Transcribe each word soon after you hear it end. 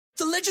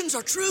The legends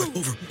are true.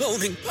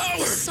 Overwhelming power!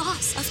 The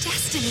sauce of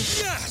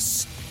destiny.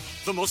 Yes!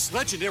 The most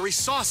legendary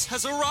sauce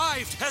has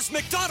arrived as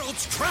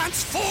McDonald's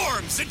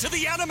transforms into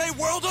the anime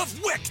world of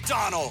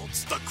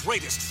WickDonald's. The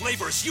greatest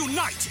flavors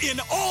unite in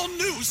all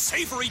new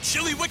savory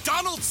chili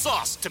McDonald's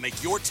sauce to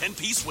make your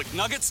 10-piece Wick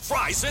Nuggets,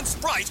 fries, and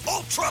Sprite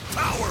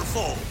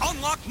ultra-powerful.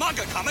 Unlock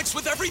manga comics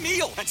with every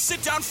meal and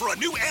sit down for a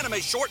new anime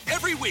short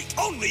every week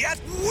only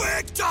at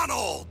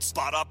WickDonald's.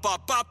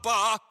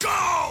 Ba-da-ba-ba-ba,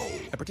 go!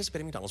 At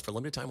participating McDonald's for a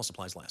limited time while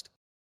supplies last.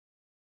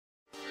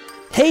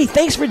 Hey,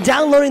 thanks for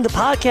downloading the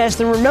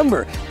podcast, and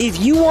remember, if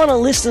you want to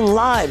listen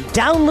live,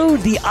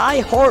 download the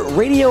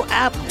iHeartRadio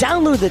app,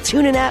 download the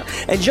TuneIn app,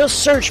 and just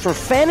search for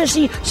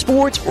Fantasy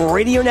Sports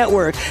Radio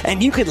Network,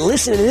 and you can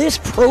listen to this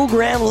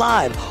program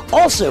live.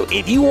 Also,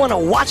 if you want to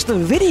watch the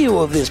video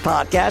of this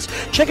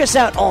podcast, check us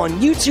out on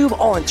YouTube,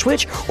 on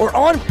Twitch, or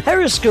on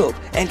Periscope,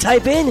 and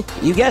type in,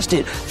 you guessed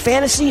it,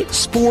 Fantasy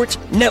Sports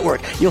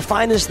Network. You'll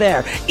find us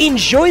there.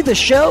 Enjoy the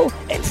show,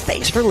 and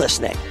thanks for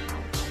listening.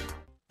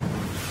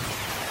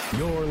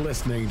 You're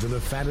listening to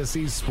the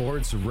Fantasy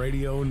Sports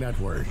Radio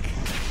Network.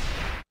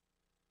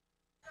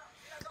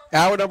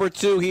 Hour number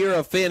 2 here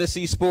of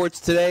Fantasy Sports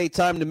Today.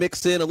 Time to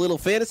mix in a little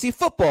fantasy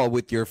football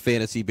with your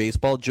fantasy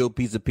baseball. Joe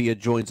Pisapia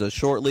joins us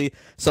shortly.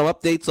 Some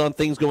updates on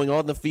things going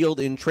on in the field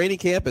in training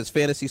camp as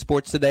Fantasy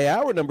Sports Today.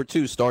 Hour number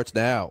 2 starts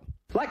now.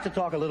 I'd like to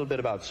talk a little bit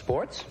about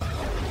sports.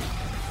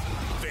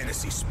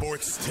 Fantasy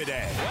Sports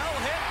Today. Well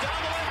hit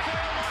down the left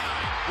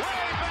field line.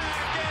 Way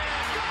back in.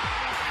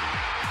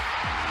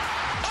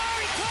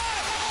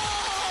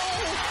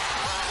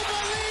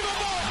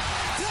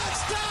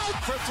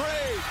 For 3,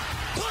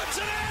 puts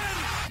it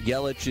in!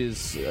 Yelich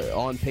is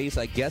on pace,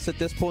 I guess, at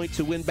this point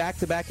to win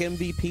back-to-back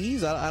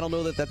MVPs. I don't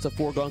know that that's a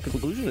foregone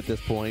conclusion at this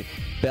point.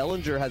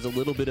 Bellinger has a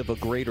little bit of a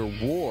greater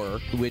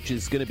WAR, which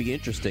is going to be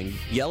interesting.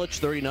 Yelich,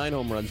 39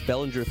 home runs,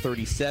 Bellinger,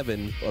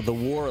 37. The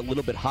WAR a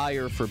little bit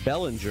higher for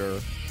Bellinger.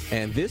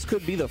 And this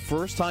could be the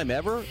first time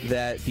ever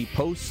that the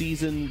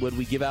postseason, when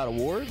we give out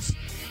awards,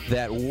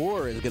 that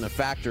WAR is going to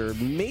factor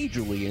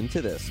majorly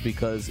into this.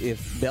 Because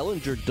if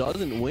Bellinger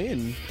doesn't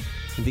win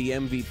the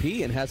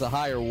MVP and has a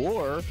higher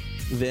WAR,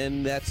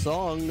 then that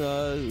song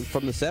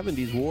from the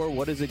 70s, WAR,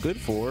 What Is It Good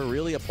For,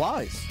 really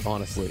applies,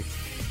 honestly.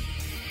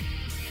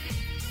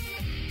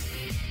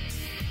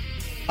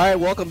 All right,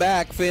 welcome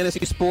back.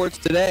 Fantasy Sports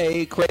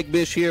Today. Craig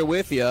Bish here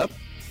with you.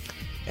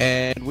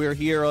 And we're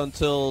here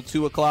until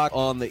 2 o'clock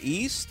on the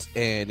East.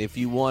 And if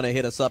you want to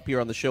hit us up here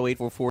on the show,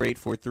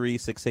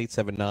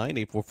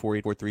 844-843-6879,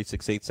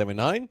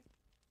 844-843-6879.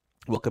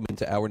 Welcome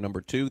into hour number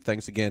 2.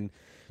 Thanks again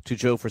to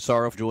Joe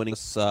Frisaro for joining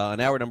us on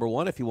hour number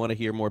 1. If you want to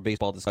hear more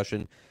baseball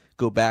discussion,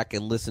 go back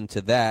and listen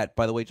to that.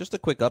 By the way, just a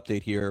quick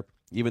update here,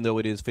 even though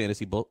it is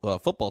fantasy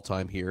football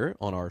time here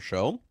on our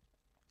show.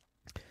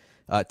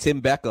 Tim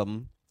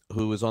Beckham,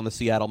 who is on the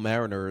Seattle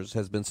Mariners,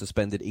 has been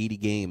suspended 80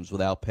 games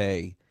without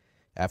pay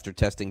after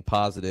testing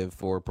positive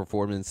for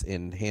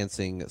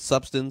performance-enhancing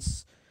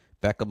substance.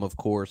 Beckham, of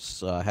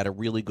course, had a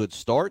really good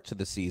start to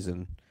the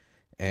season,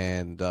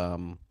 and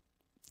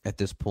at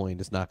this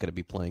point is not going to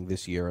be playing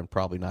this year and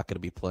probably not going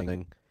to be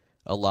playing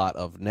a lot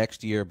of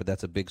next year, but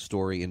that's a big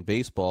story in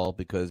baseball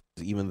because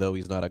even though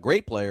he's not a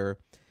great player,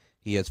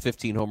 he has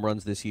 15 home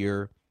runs this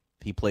year.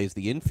 He plays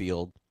the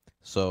infield,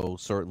 so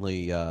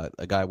certainly a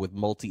guy with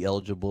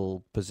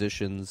multi-eligible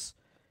positions,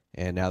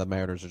 and now the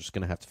Mariners are just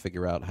going to have to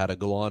figure out how to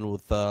go on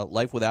with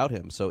life without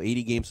him. So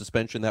 80-game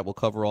suspension, that will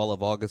cover all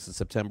of August and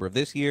September of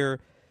this year,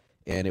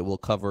 and it will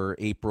cover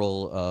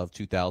April of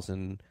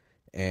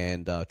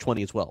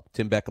 2020 as well.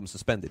 Tim Beckham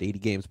suspended 80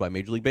 games by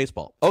Major League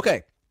Baseball.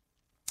 Okay.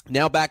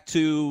 Now back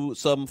to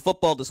some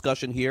football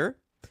discussion here.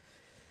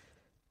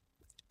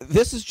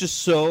 This is just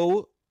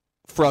so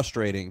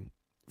frustrating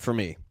for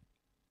me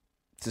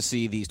to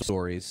see these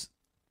stories.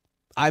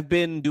 I've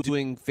been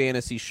doing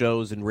fantasy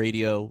shows in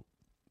radio,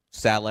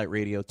 satellite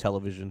radio,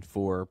 television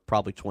for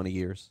probably 20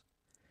 years.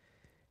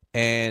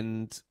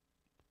 And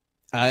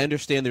I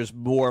understand there's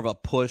more of a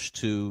push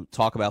to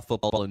talk about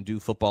football and do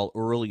football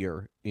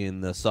earlier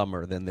in the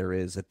summer than there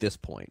is at this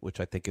point,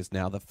 which I think is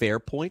now the fair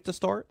point to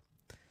start.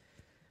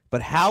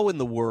 But how in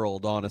the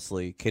world,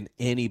 honestly, can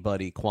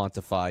anybody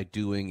quantify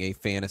doing a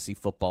fantasy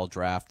football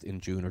draft in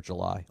June or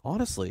July?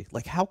 Honestly,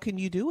 like, how can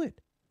you do it?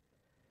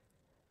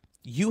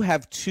 You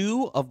have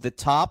 2 of the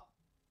top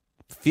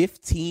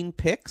 15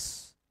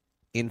 picks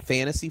in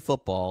fantasy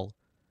football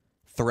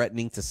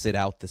threatening to sit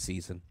out the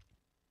season.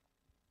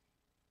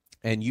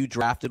 And you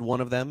drafted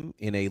one of them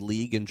in a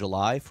league in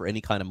July for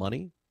any kind of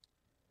money.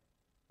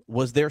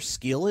 Was there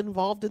skill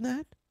involved in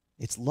that?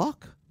 It's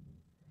luck.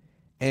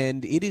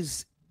 And it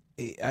is...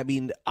 I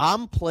mean,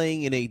 I'm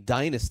playing in a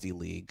dynasty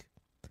league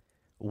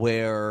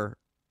where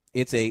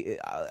it's a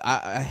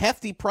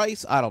hefty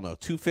price. I don't know,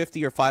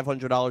 $250 or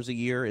 $500 a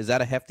year. Is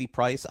that a hefty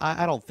price?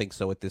 I don't think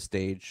so at this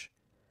stage.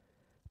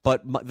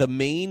 But the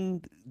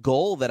main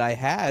goal that I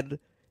had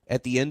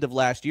at the end of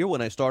last year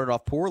when I started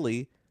off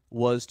poorly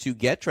was to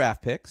get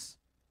draft picks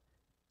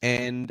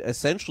and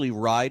essentially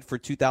ride for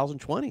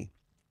 2020.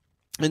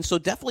 And so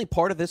definitely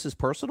part of this is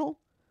personal.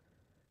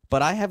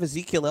 But I have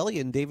Ezekiel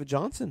Elliott and David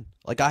Johnson.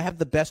 Like, I have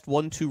the best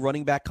 1-2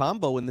 running back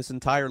combo in this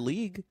entire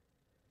league.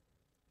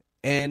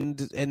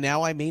 And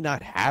now I may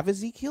not have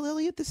Ezekiel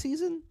Elliott this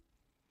season?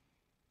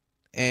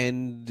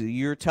 And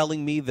you're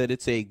telling me that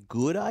it's a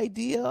good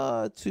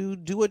idea to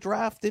do a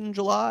draft in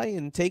July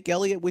and take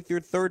Elliott with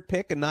your third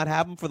pick and not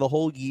have him for the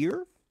whole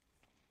year?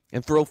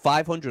 And throw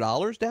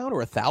 $500 down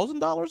or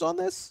 $1,000 on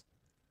this?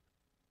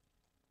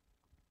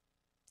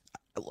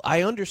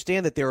 I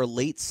understand that there are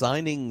late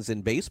signings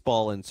in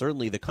baseball, and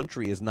certainly the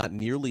country is not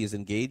nearly as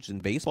engaged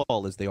in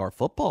baseball as they are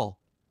football.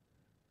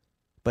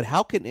 But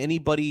how can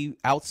anybody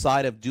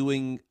outside of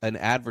doing an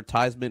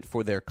advertisement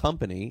for their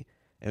company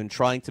and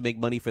trying to make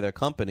money for their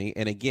company,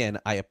 and again,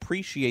 I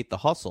appreciate the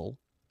hustle,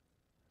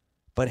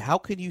 but how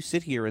could you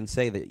sit here and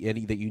say that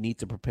you need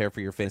to prepare for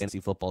your fantasy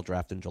football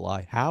draft in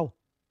July? How?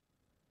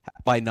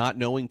 By not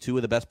knowing two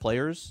of the best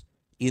players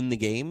in the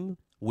game,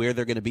 where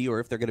they're going to be or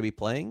if they're going to be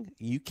playing?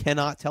 You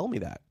cannot tell me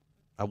that.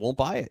 I won't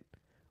buy it.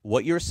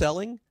 What you're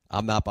selling,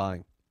 I'm not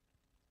buying.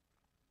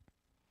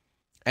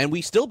 And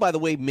we still, by the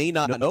way, may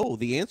not know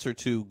the answer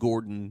to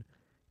Gordon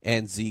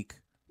and Zeke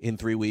in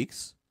 3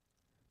 weeks,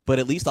 but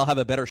at least I'll have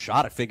a better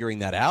shot at figuring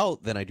that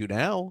out than I do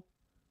now.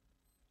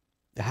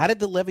 How did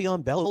the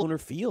Le'Veon Bell owner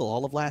feel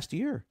all of last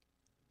year?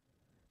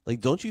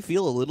 Like, don't you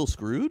feel a little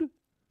screwed?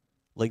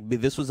 Like,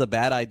 this was a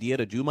bad idea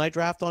to do my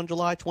draft on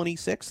July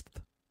 26th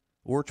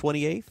or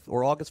 28th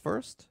or August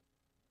 1st?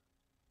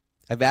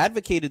 I've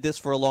advocated this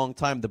for a long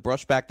time. The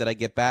brushback that I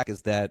get back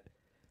is that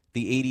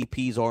the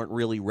ADPs aren't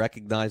really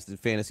recognized in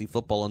fantasy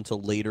football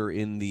until later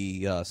in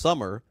the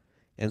summer,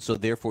 and so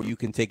therefore you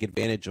can take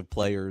advantage of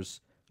players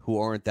who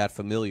aren't that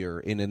familiar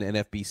in an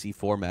NFBC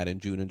format in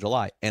June and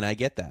July, and I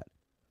get that.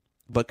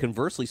 But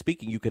conversely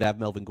speaking, you could have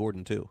Melvin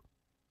Gordon too.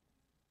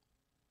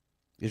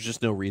 There's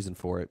just no reason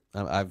for it.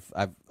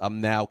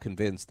 I'm now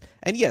convinced.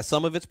 And yes,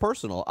 some of it's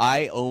personal.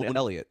 I own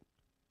Elliott,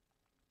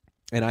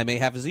 and I may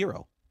have a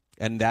 0,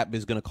 and that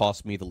is going to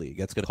cost me the league.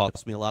 That's going to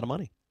cost me a lot of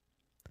money.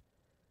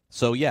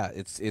 So yeah,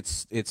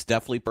 it's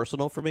definitely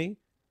personal for me.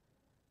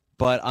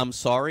 But I'm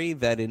sorry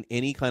that in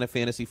any kind of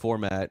fantasy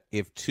format,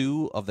 if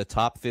 2 of the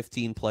top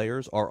 15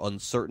 players are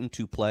uncertain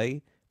to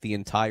play the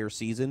entire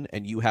season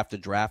and you have to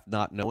draft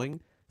not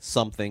knowing,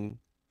 something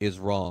is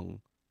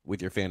wrong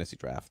with your fantasy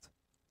draft.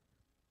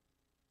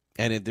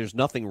 And there's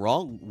nothing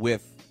wrong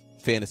with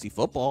fantasy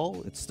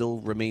football. It still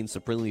remains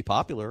supremely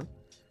popular.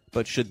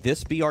 But should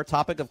this be our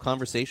topic of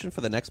conversation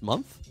for the next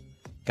month?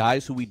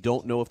 Guys who we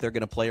don't know if they're going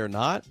to play or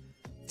not,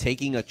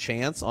 taking a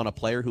chance on a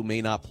player who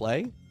may not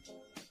play?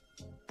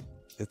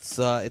 It's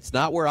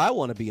not where I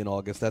want to be in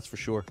August, that's for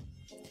sure.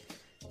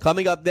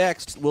 Coming up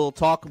next, we'll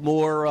talk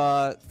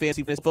more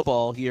fantasy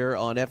football here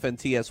on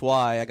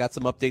FNTSY. I got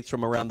some updates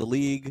from around the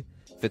league.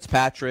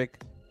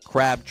 Fitzpatrick,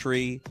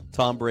 Crabtree,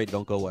 Tom Brady.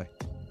 Don't go away.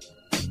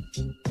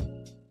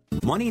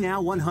 Money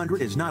Now 100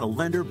 is not a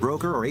lender,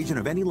 broker, or agent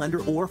of any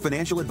lender or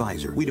financial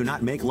advisor. We do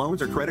not make loans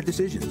or credit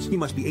decisions. You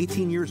must be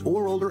 18 years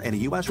or older and a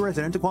U.S.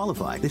 resident to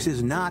qualify. This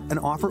is not an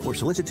offer or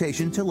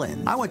solicitation to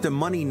lend. I went to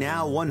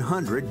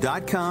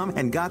MoneyNow100.com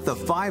and got the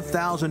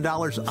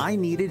 $5,000 I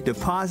needed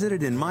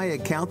deposited in my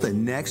account the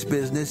next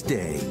business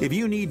day. If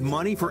you need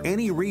money for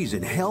any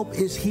reason, help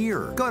is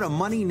here. Go to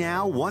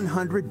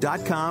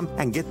MoneyNow100.com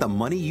and get the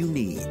money you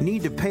need.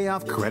 Need to pay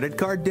off credit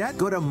card debt?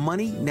 Go to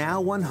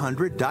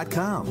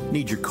MoneyNow100.com.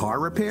 Need your car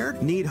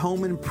repaired? Need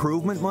home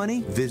improvement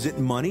money? Visit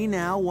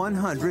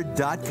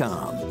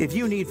MoneyNow100.com. If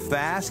you need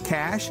fast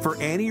cash for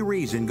any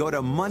reason, go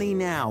to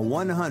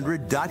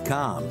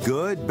MoneyNow100.com.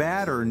 Good,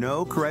 bad, or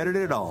no credit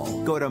at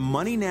all. Go to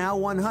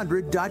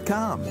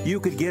MoneyNow100.com. You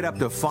could get up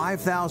to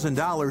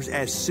 $5,000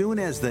 as soon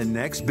as the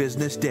next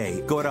business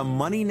day. Go to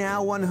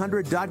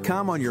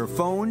MoneyNow100.com on your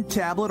phone,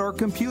 tablet, or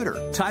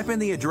computer. Type in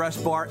the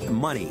address bar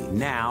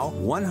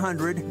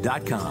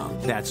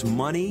MoneyNow100.com. That's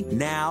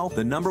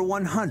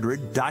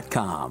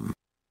MoneyNow100.com.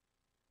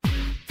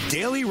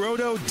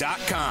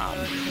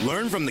 DailyRoto.com.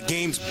 Learn from the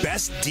game's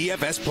best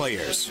DFS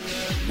players.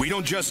 We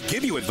don't just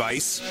give you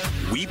advice,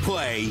 we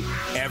play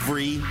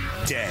every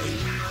day.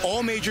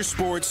 All major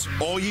sports,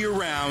 all year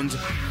round,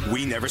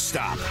 we never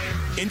stop.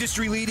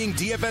 Industry-leading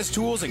DFS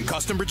tools and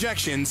custom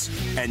projections,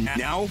 and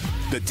now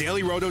the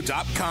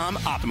DailyRoto.com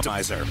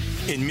Optimizer.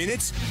 In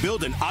minutes,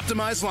 build an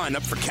optimized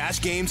lineup for cash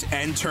games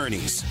and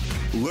tourneys.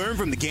 Learn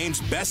from the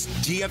game's best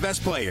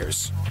DFS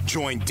players.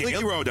 Join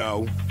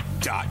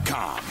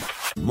DailyRoto.com.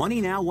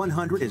 Money Now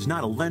 100 is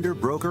not a lender,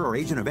 broker, or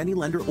agent of any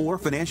lender or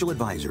financial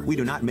advisor. We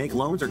do not make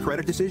loans or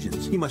credit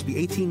decisions. You must be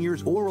 18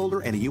 years or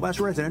older and a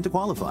U.S. resident to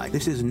qualify.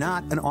 This is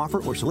not an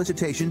offer or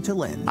solicitation to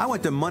lend. I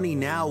went to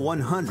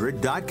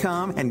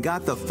MoneyNow100.com and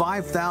got the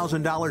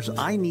 $5,000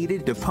 I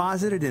needed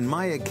deposited in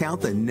my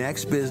account the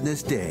next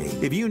business day.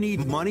 If you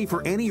need money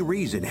for any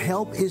reason,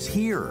 help is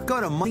here.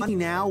 Go to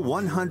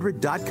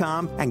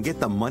MoneyNow100.com and get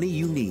the money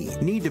you need.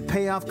 Need to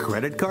pay off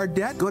credit card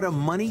debt? Go to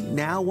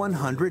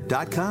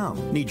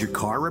MoneyNow100.com. Need your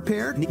car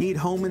repaired? Need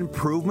home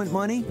improvement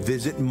money?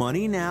 Visit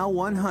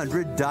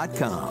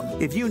MoneyNow100.com.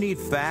 If you need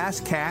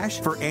fast cash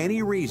for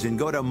any reason,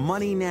 go to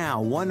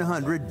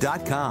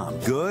MoneyNow100.com.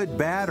 Good,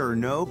 bad, or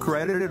no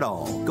credit at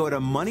all. Go to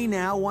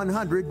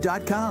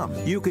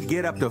MoneyNow100.com. You could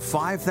get up to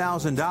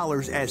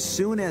 $5,000 as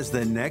soon as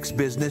the next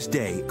business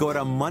day. Go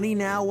to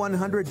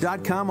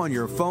MoneyNow100.com on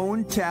your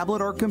phone,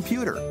 tablet, or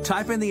computer.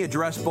 Type in the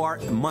address bar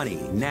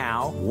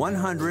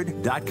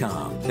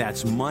MoneyNow100.com.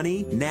 That's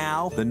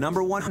MoneyNow, the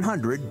number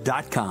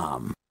 100.com.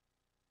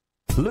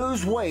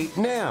 Lose weight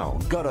now.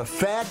 Go to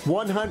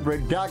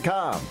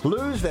fat100.com.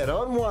 Lose that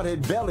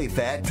unwanted belly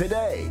fat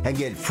today and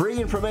get free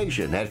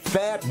information at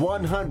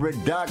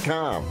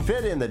fat100.com.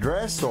 Fit in the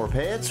dress or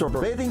pants or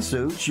bathing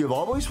suits you've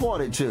always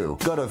wanted to.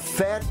 Go to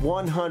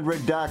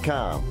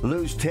fat100.com.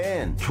 Lose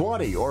 10,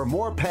 20, or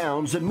more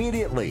pounds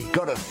immediately.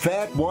 Go to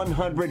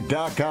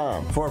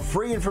fat100.com. For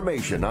free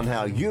information on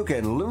how you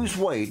can lose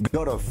weight,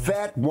 go to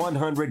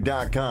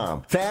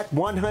fat100.com.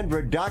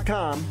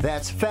 Fat100.com.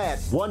 That's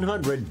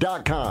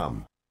fat100.com.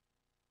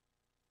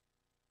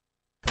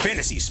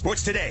 Fantasy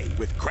Sports Today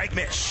with Craig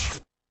Mish.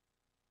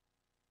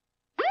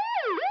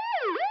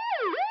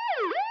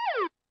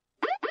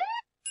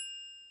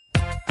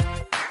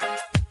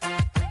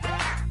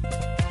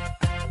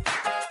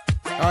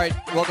 All right,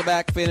 welcome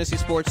back. Fantasy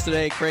Sports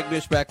Today. Craig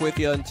Mish back with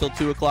you until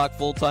 2 o'clock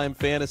full-time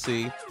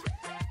fantasy.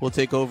 We'll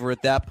take over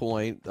at that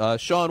point.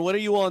 Sean, what are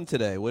you on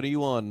today? What are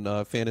you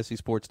on Fantasy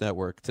Sports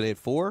Network? Today at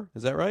 4?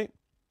 Is that right?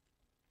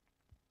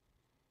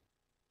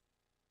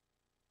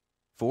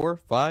 4,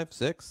 5,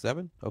 6,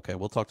 7? Okay,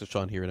 we'll talk to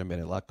Sean here in a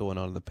minute. A lot going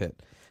on in the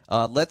pit.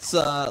 Let's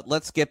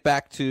get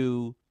back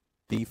to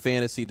the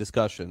fantasy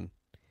discussion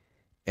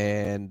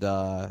and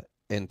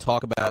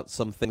talk about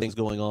some things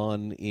going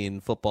on in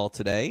football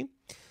today.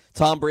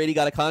 Tom Brady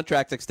got a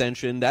contract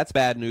extension. That's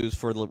bad news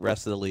for the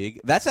rest of the league.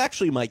 That's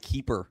actually my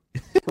keeper.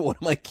 One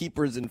of my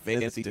keepers in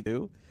fantasy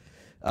too.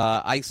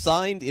 I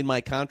signed in my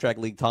contract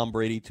league Tom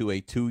Brady to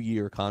a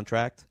 2-year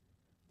contract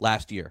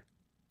last year,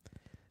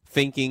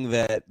 thinking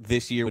that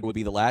this year would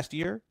be the last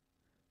year,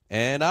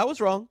 and I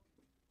was wrong.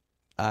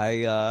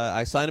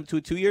 I signed him to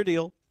a 2-year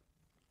deal.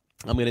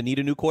 I'm going to need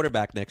a new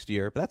quarterback next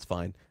year, but that's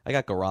fine. I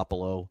got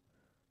Garoppolo.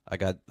 I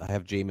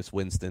have Jameis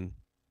Winston.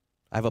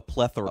 I have a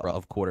plethora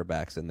of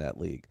quarterbacks in that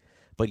league.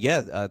 But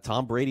yeah,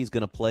 Tom Brady's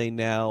going to play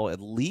now at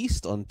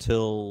least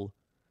until,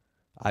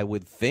 I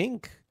would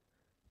think,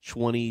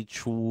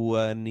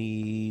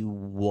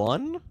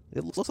 2021,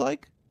 it looks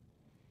like.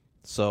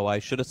 So I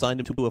should have signed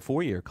him to a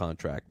 4-year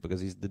contract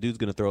because the dude's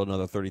going to throw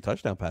another 30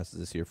 touchdown passes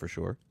this year for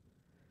sure.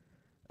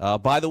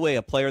 By the way,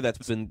 a player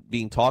that's been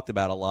being talked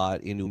about a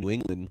lot in New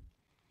England,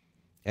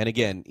 and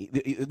again,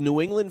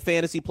 New England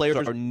fantasy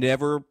players are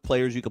never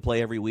players you could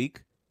play every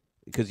week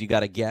because you got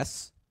to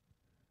guess.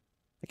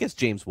 I guess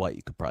James White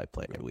you could probably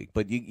play every week,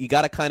 but you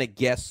got to kind of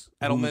guess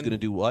Edelman. Who's going to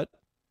do what.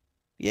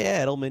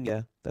 Yeah, Edelman,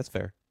 yeah, that's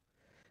fair.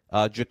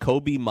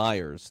 Jacoby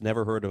Myers.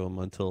 Never heard of him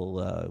until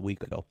a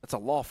week ago. That's a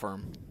law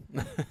firm.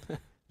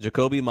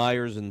 Jacoby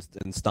Myers and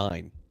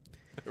Stein.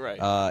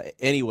 Right.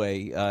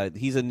 Anyway,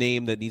 he's a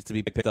name that needs to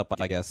be picked up,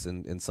 I guess,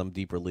 in some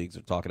deeper leagues.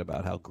 Are talking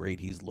about how great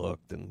he's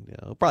looked, and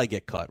he'll probably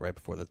get cut right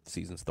before the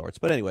season starts.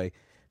 But anyway,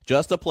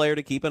 just a player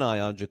to keep an eye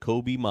on,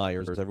 Jacoby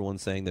Myers.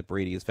 Everyone's saying that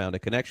Brady has found a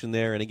connection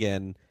there, and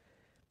again,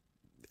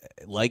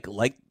 like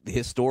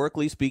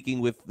historically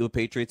speaking with the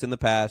Patriots in the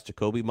past,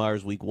 Jacoby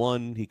Myers week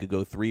 1, he could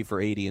go 3 for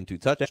 80 and 2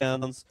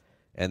 touchdowns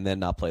and then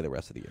not play the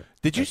rest of the year.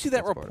 Did you see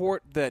that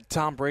report that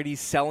Tom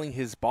Brady's selling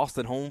his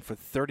Boston home for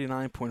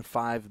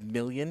 $39.5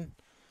 million?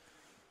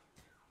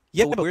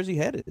 Yeah, but where's he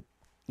headed?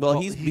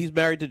 Well, he's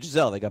married to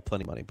Giselle. They got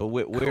plenty of money. But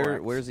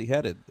where's he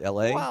headed?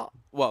 L.A.?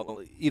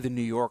 Well, either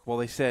New York. Well,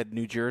 they said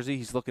New Jersey.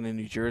 He's looking in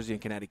New Jersey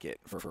and Connecticut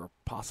for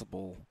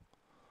possible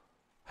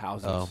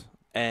houses. Oh.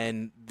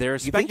 And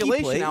there's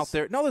speculation out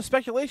there. No, there's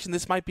speculation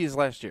this might be his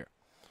last year.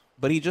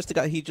 But he just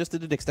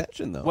did an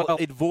extension, though. Well,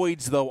 it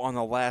voids, though, on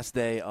the last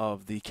day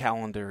of the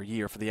calendar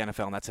year for the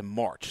NFL, and that's in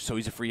March. So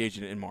he's a free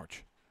agent in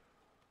March.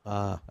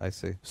 I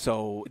see.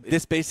 So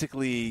this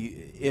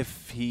basically,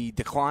 if he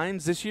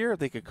declines this year,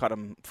 they could cut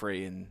him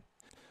free and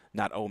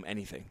not owe him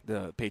anything,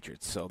 the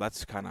Patriots. So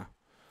that's kind of...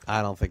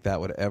 I don't think that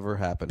would ever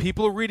happen.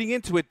 People are reading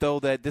into it, though,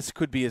 that this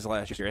could be his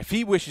last year, if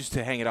he wishes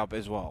to hang it up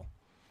as well.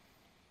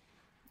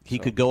 He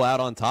could go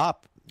out on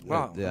top.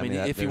 Well, I mean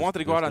if he wanted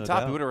to go out on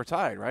top, he would have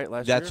retired, right?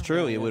 Last year? That's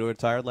true. He would have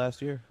retired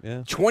last year.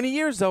 Yeah. 20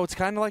 years, though. It's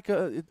kind of like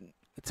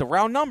it's a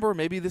round number.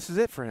 Maybe this is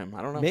it for him.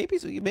 I don't know. Maybe.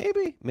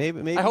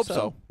 I hope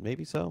so.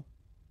 Maybe so.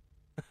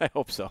 I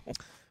hope so.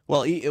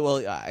 Well,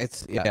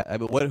 it's yeah. I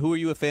mean, who are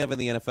you a fan of in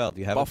the NFL?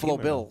 Do you have Buffalo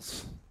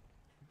Bills?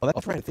 Oh,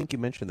 that's right. I think you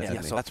mentioned that.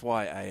 Yeah, so that's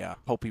why I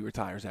hope he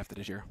retires after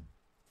this year.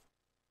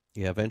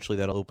 Yeah, eventually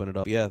that'll open it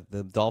up. Yeah,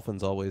 the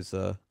Dolphins always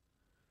talk.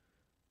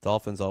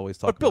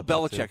 But Bill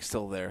Belichick's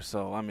still there,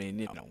 so I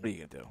mean, what are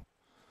you gonna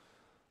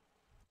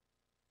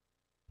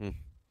do?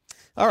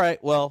 All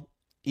right. Well,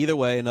 either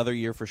way, another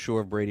year for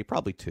sure of Brady.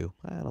 Probably 2.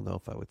 I don't know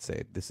if I would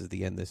say this is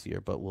the end this year,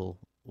 but we'll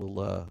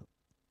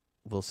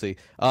We'll see.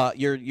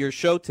 Your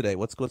show today.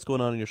 What's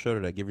going on in your show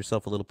today? Give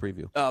yourself a little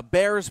preview.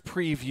 Bears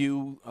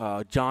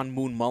preview. John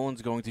Moon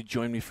Mullen's going to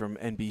join me from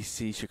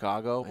NBC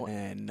Chicago,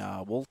 and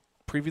we'll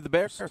preview the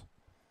Bears.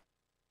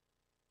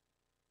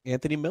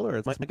 Anthony Miller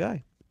is my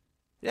guy.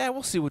 Yeah,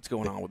 we'll see what's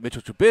going on with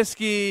Mitchell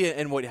Trubisky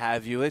and what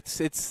have you.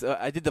 It's.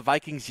 I did the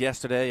Vikings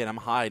yesterday, and I'm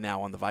high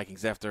now on the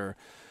Vikings after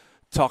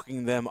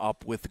talking them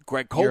up with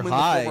Greg Coleman. You're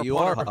high. You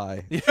are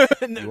high. You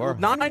are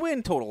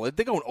 9-win total.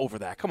 They're going over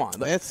that. Come on.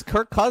 It's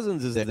Kirk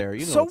Cousins is there.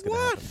 You know so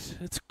what's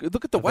what?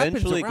 Look at the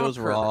weapons around Eventually it goes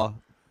Kirk. raw.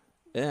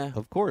 Yeah,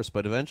 of course,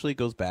 but eventually it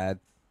goes bad.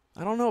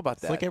 I don't know about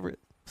that. It's like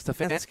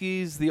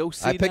Stefanski's the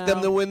OC. I picked now.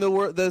 them to win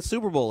the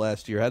Super Bowl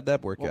last year. How'd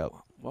that work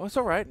out? Well, it's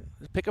all right.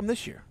 Pick them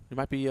this year. You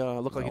might be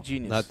look like a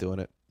genius. Not doing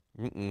it.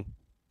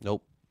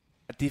 Nope.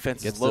 That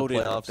defense Gets is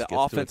loaded. playoffs, The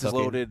offense is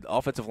loaded.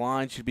 Offensive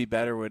line should be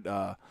better with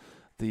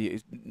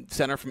the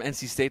center from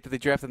NC State that they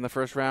drafted in the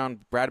first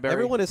round, Bradbury.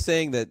 Everyone is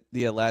saying that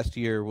last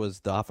year was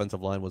the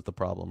offensive line was the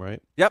problem,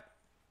 right? Yep.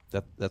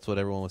 That's what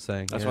everyone was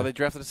saying. That's why they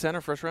drafted a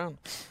center first round.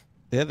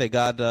 Yeah, they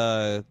got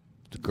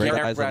great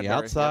guys Bradbury, on the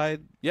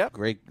outside. Yep.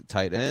 Great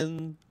tight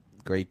end.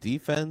 Great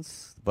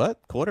defense. But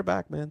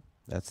quarterback, man.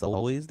 That's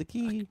always the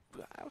key.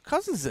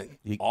 Cousins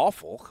is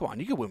awful. Come on,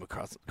 you can win with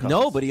Cousins.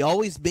 No, but he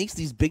always makes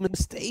these big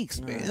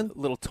mistakes, man.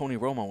 Little Tony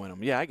Romo in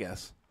him. Yeah, I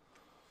guess.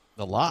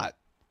 A lot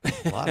of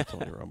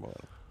Tony Romo in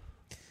him.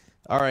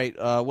 All right,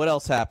 what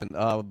else happened?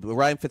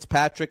 Ryan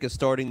Fitzpatrick is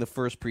starting the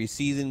first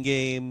preseason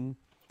game,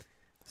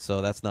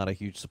 so that's not a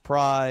huge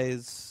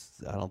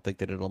surprise. I don't think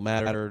that it'll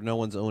matter. No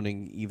one's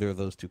owning either of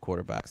those two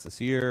quarterbacks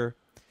this year.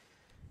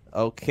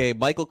 Okay,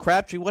 Michael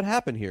Crabtree, what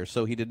happened here?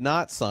 So he did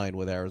not sign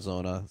with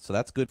Arizona, so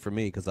that's good for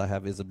me because I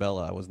have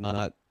Isabella. I was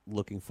not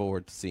looking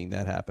forward to seeing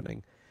that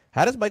happening.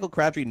 How does Michael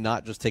Crabtree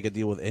not just take a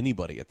deal with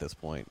anybody at this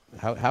point?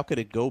 How could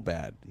it go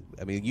bad?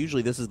 I mean,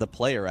 usually this is the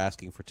player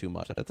asking for too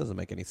much. That doesn't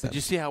make any sense. Did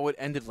you see how it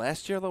ended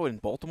last year, though, in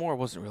Baltimore? It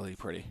wasn't really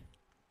pretty.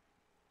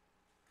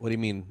 What do you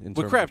mean?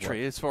 With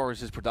Crabtree, as far as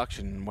his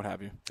production and what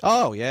have you.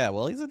 Oh, yeah.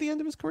 Well, he's at the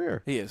end of his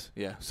career. He is,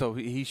 yeah. So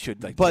he should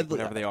take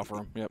whatever they offer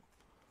him. Yep.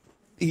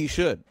 He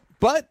should.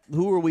 But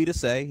who are we to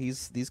say?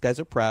 These guys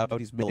are proud.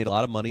 He's made a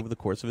lot of money over the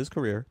course of his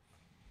career.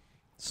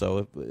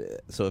 So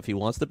if he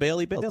wants to bail,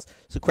 he bails.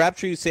 So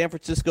Crabtree, San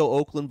Francisco,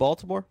 Oakland,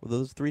 Baltimore, were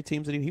those three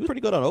teams that he was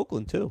pretty good on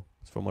Oakland too,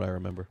 from what I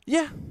remember.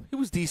 Yeah, he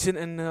was decent,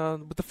 and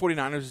with the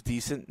 49ers, was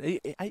decent.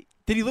 Did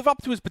he live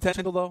up to his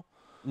potential though?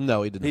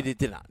 No, he did not. He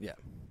did not. Yeah,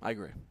 I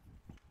agree.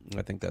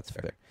 I think that's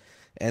fair.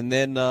 And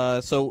then,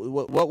 so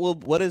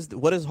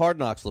what is Hard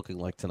Knocks looking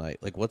like tonight?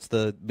 Like, what's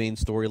the main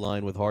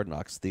storyline with Hard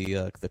Knocks?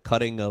 The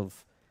cutting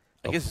of.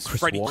 I guess it's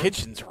Freddie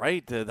Kitchens,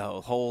 right? The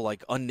whole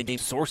like unnamed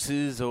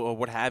sources or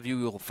what have you.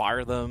 You'll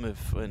fire them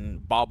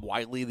and Bob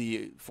Wiley,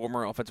 the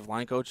former offensive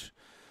line coach.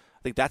 I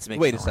think that's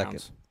making. Wait a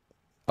second.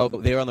 Oh,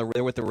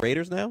 they're with the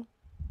Raiders now.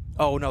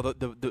 Oh no,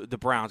 the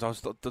Browns. I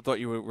thought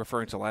you were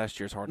referring to last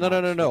year's Hard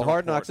Knocks. No.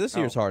 Hard Knocks this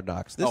year's Hard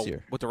Knocks this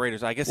year with the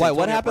Raiders. I guess. Why?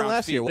 What happened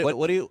last year?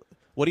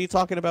 What are you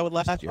talking about with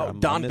last year?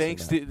 Don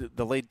Banks,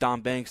 the late Don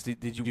Banks.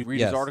 Did you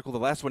read his article? The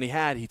last one he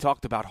had, he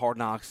talked about Hard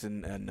Knocks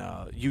and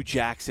Hugh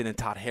Jackson and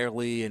Todd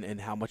Haley and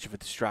how much of a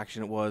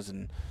distraction it was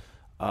and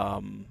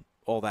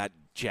all that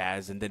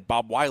jazz. And then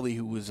Bob Wiley,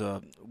 who was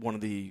one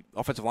of the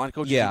offensive line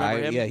coaches.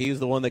 Yeah, he was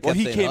the one that kept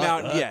saying, he came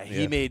out.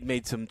 He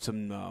made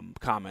some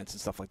comments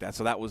and stuff like that.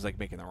 So that was like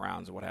making the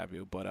rounds or what have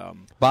you. But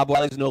Bob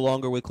Wiley's no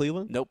longer with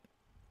Cleveland. Nope.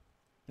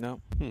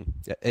 No.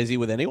 Is he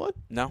with anyone?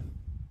 No.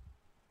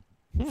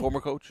 Former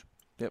coach.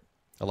 Yep.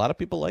 A lot of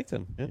people liked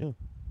him.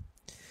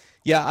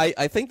 Yeah.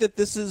 I think that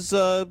this is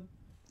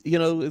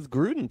it's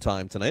Gruden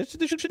time tonight.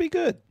 This should be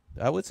good.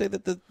 I would say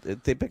that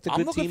they picked a good team to do it.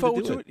 I'm looking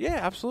forward to it. Yeah,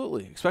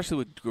 absolutely. Especially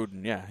with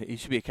Gruden. Yeah, he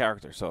should be a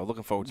character. So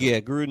looking forward to it. Yeah,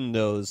 Gruden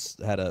knows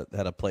how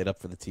to play it up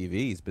for the TV.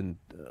 He's been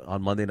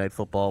on Monday Night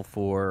Football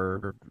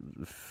for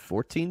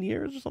 14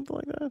 years or something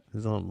like that.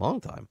 He's on a long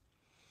time.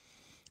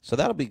 So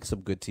that'll be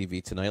some good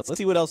TV tonight. Let's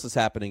see what else is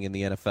happening in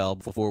the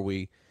NFL before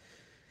we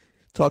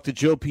talk to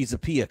Joe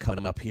Pisapia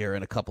coming up here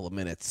in a couple of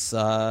minutes.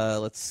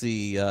 Let's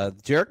see.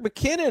 Jerick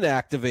McKinnon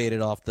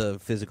activated off the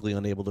physically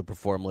unable to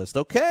perform list.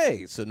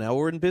 Okay, so now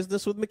we're in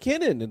business with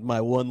McKinnon in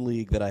my one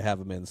league that I have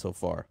him in so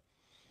far.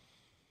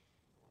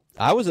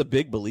 I was a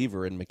big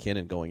believer in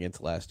McKinnon going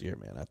into last year,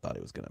 man. I thought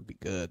he was going to be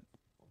good.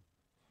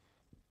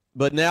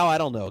 But now I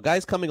don't know.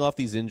 Guys coming off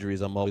these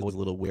injuries I'm always a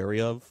little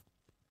wary of.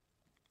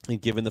 And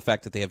given the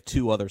fact that they have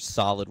two other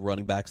solid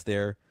running backs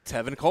there.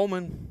 Tevin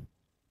Coleman.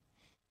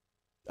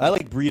 I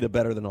like Breida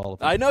better than all of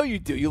them. I know you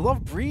do. You love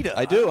Breida.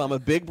 I do. I'm a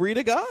big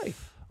Breida guy.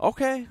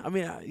 Okay. I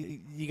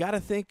mean, you got to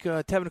think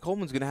Tevin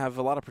Coleman's going to have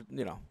a lot of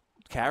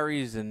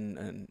carries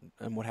and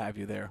what have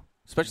you there,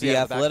 especially the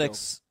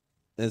Athletics.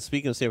 And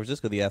speaking of San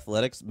Francisco, the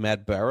Athletics,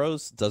 Matt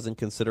Barrows doesn't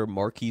consider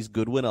Marquise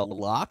Goodwin a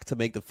lock to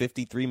make the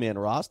 53-man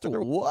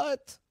roster.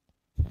 What?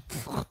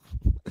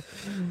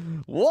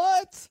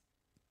 What?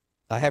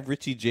 I have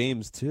Richie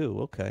James,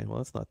 too. Okay, well,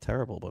 that's not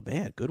terrible. But,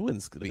 man,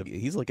 Goodwin's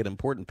he's like an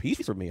important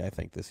piece for me, I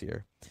think, this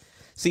year.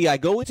 See, I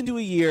go into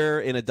a year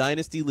in a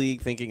dynasty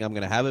league thinking I'm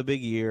going to have a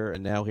big year,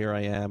 and now here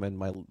I am,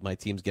 and my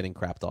team's getting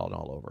crapped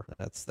all over.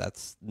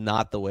 That's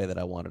not the way that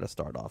I wanted to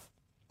start off.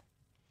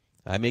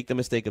 I make the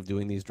mistake of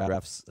doing these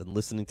drafts and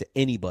listening to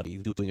anybody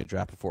doing a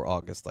draft before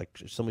August. Like,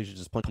 somebody should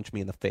just punch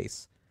me in the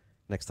face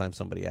next time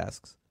somebody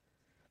asks.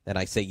 And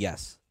I say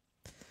yes.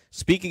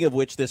 Speaking of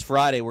which, this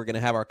Friday we're going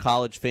to have our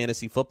college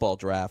fantasy football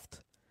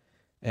draft.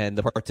 And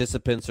the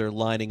participants are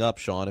lining up,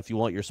 Sean. If you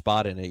want your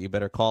spot in it, you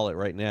better call it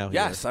right now.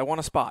 Yes, I want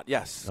a spot.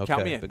 Yes, okay,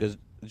 count me in. Because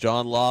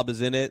John Lobb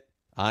is in it.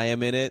 I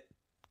am in it.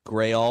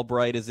 Gray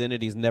Albright is in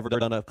it. He's never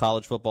done a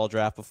college football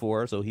draft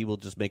before, so he will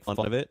just make fun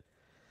of it.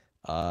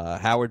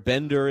 Howard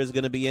Bender is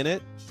going to be in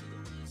it.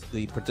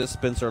 The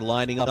participants are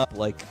lining up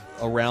like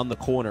around the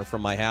corner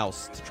from my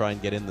house to try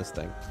and get in this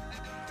thing.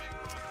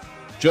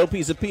 Joe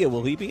Pisapia,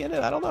 will he be in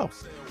it? I don't know.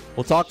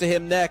 We'll talk to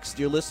him next.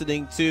 You're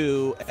listening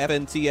to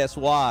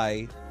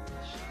FNTSY.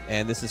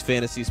 And this is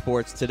Fantasy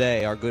Sports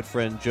Today. Our good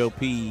friend Joe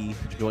P.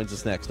 joins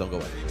us next. Don't go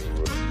away.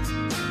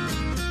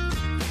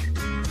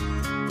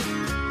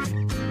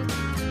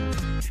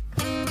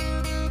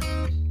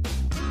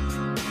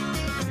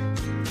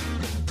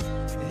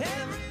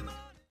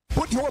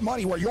 Put your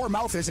money where your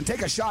mouth is and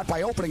take a shot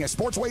by opening a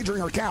sports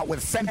wagering account with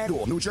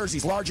FanDuel, New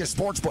Jersey's largest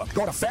sportsbook.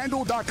 Go to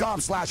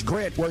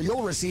FanDuel.com/grid where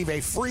you'll receive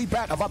a free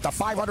bet of up to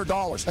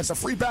 $500. That's a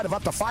free bet of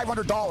up to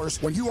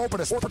 $500 when you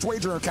open a sports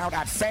wagering account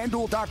at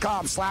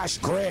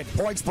FanDuel.com/grid.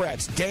 Point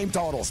spreads, game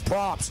totals,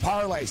 props,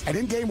 parlays, and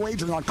in-game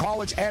wagering on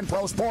college and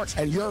pro sports,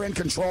 and you're in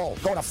control.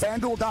 Go to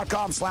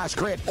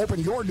FanDuel.com/grid. Open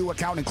your new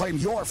account and claim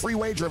your free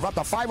wager of up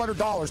to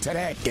 $500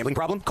 today. Gambling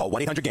problem? Call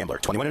 1-800-GAMBLER.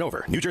 21 and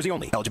over. New Jersey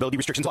only. Eligibility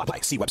restrictions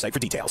apply. See website for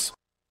details.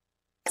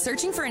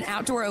 Searching for an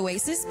outdoor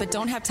oasis but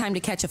don't have time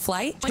to catch a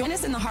flight? Join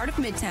us in the heart of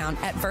Midtown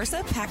at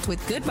Versa, packed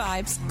with good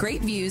vibes,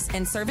 great views,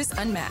 and service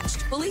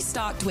unmatched. Fully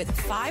stocked with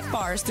 5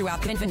 bars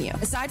throughout the venue.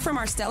 Aside from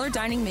our stellar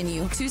dining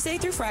menu, Tuesday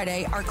through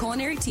Friday, our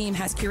culinary team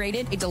has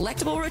curated a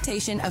delectable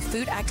rotation of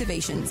food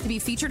activations to be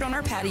featured on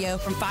our patio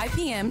from 5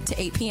 p.m.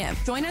 to 8 p.m.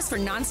 Join us for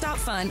nonstop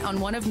fun on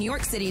one of New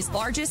York City's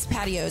largest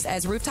patios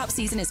as rooftop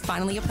season is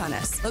finally upon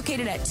us.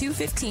 Located at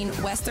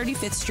 215 West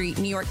 35th Street,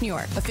 New York, New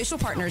York. Official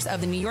partners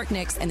of the New York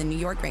Knicks and the New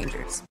York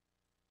Rangers.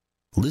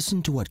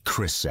 Listen to what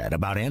Chris said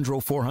about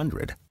Andro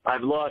 400.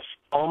 I've lost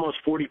almost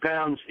 40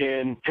 pounds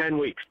in 10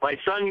 weeks. My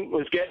son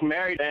was getting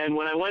married, and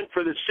when I went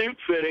for the suit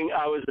fitting,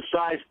 I was a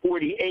size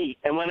 48.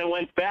 And when I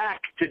went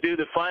back to do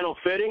the final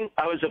fitting,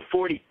 I was a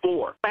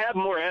 44. I have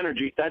more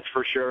energy, that's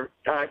for sure.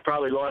 I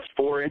probably lost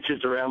 4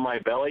 inches around my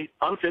belly.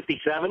 I'm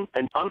 57,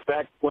 and I'm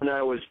back when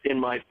I was in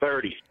my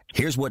 30s.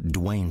 Here's what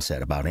Dwayne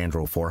said about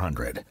Andro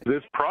 400.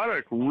 This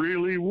product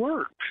really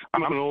works.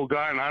 I'm an old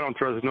guy, and I don't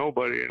trust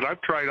nobody. And I've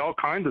tried all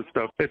kinds of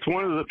stuff. It's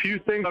one of the few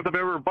things I've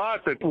ever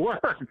bought that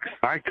works.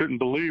 I couldn't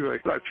believe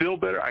it. I feel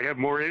better. I have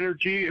more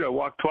energy. I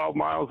walk 12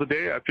 miles a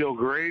day. I feel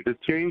great.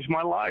 It's changed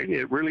my life.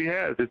 It really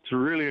has. It's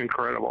really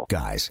incredible.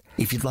 Guys,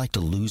 if you'd like to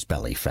lose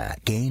belly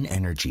fat, gain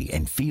energy,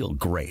 and feel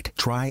great,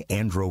 try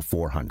Andro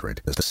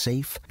 400. It's a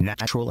safe,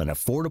 natural, and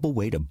affordable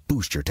way to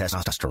boost your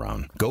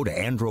testosterone. Go to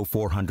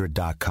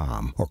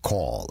andro400.com or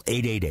call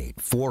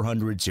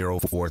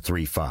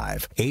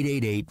 888-400-0435.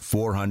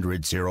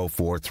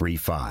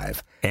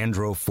 888-400-0435.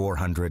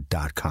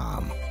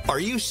 Andro400.com. Are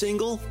you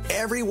single?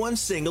 Everyone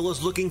single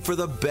is looking for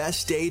the best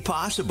date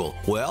possible.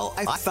 Well,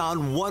 I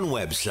found one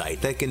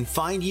website that can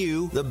find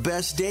you the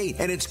best date,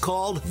 and it's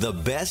called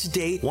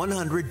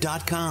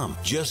thebestdate100.com.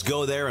 Just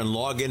go there and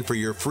log in for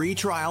your free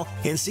trial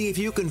and see if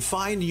you can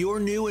find your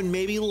new and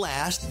maybe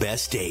last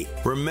best date.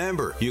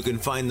 Remember, you can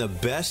find the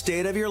best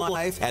date of your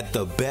life at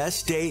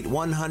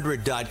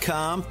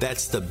thebestdate100.com.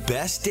 That's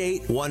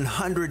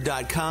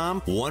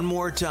thebestdate100.com. One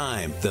more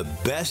time,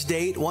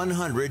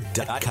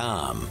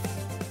 thebestdate100.com.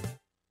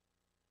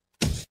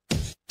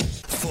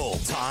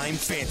 Full-time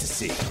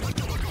fantasy.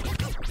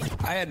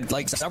 I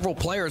had several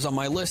players on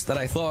my list that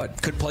I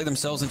thought could play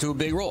themselves into a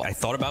big role. I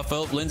thought about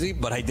Philip Lindsay,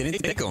 but I didn't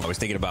think of him. I was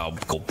thinking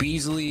about Cole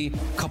Beasley, a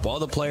couple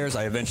other players.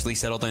 I eventually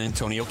settled on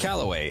Antonio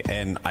Callaway,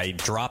 and I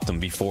dropped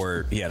him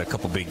before he had a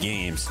couple big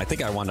games. I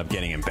think I wound up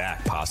getting him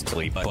back,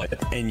 possibly.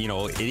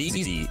 It's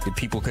easy.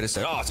 People could have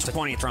said, it's the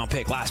 20th round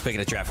pick, last pick in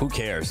the draft. Who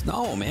cares?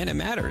 No, man, it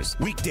matters.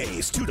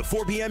 Weekdays, 2 to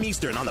 4 p.m.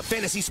 Eastern on the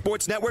Fantasy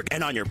Sports Network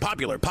and on your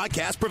popular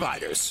podcast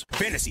providers.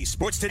 Fantasy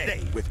Sports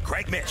Today with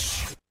Craig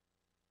Mish.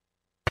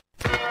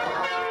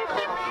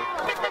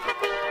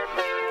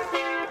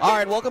 All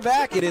right, welcome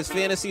back. It is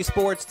Fantasy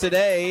Sports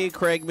Today.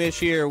 Craig Mish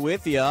here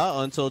with you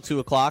until 2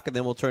 o'clock, and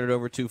then we'll turn it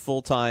over to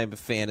Full-Time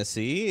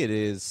Fantasy. It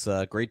is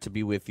great to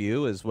be with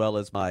you, as well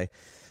as my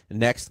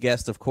next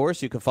guest, of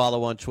course. You can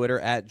follow on Twitter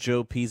at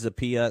Joe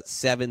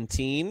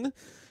Pisapia17.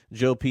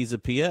 Joe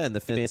Pisapia and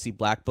the Fantasy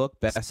Black Book,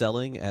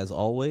 best-selling as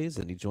always,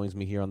 and he joins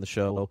me here on the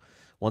show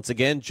once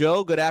again.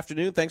 Joe, good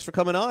afternoon. Thanks for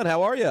coming on.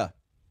 How are you?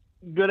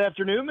 Good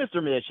afternoon,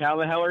 Mr. Mitch. How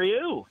are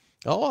you?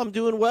 Oh, I'm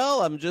doing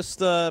well. I'm just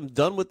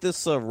done with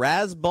this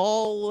Raz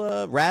Bowl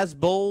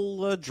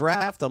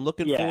draft. I'm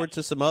looking forward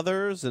to some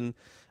others. And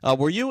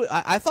were you?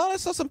 I thought I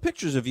saw some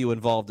pictures of you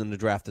involved in the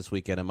draft this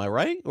weekend. Am I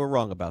right or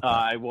wrong about that?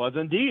 I was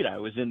indeed. I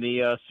was in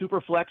the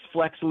Superflex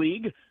Flex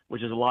League,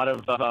 which is a lot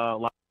of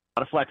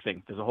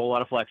flexing. There's a whole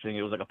lot of flexing.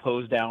 It was like a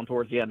pose down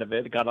towards the end of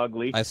it. It got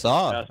ugly. I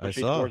saw.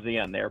 Especially towards the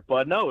end there.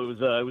 But no,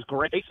 it was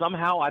great.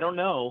 Somehow, I don't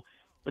know,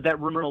 but that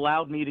rumor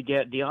allowed me to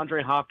get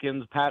DeAndre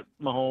Hopkins, Pat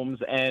Mahomes,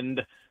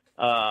 and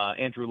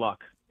Andrew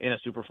Luck in a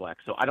Superflex.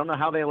 So I don't know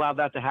how they allowed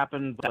that to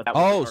happen. But that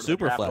was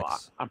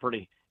Superflex.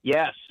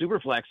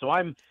 Superflex.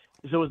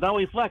 So it was not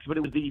only Flex, but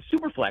it was the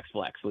Superflex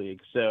Flex League.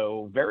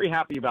 So very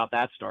happy about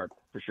that start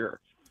for sure.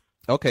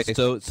 Okay,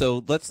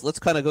 so let's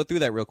kind of go through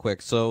that real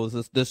quick. So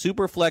the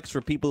Superflex,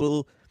 for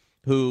people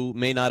who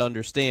may not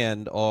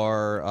understand,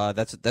 are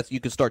that's you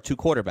can start two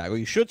quarterbacks, or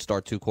you should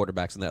start two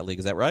quarterbacks in that league.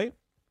 Is that right?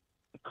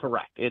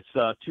 Correct. It's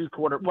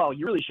Well,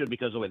 you really should,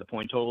 because of the way the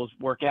point totals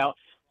work out.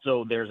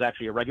 So there's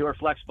actually a regular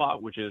flex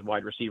spot, which is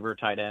wide receiver,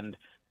 tight end,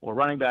 or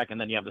running back, and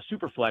then you have the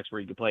super flex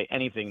where you can play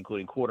anything,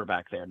 including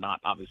quarterback there, not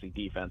obviously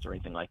defense or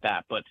anything like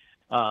that. But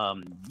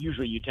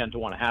usually you tend to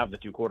want to have the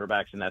two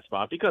quarterbacks in that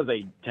spot because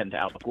they tend to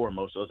outperform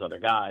most of those other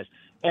guys.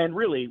 And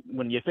really,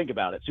 when you think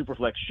about it, super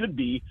flex should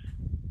be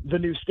the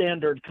new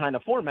standard kind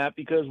of format,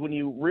 because when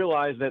you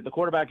realize that the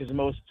quarterback is the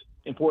most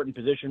important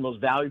position,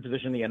 most valued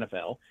position in the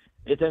NFL,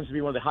 it tends to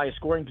be one of the highest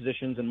scoring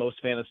positions in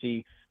most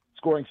fantasy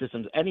scoring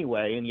systems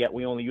anyway, and yet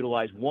we only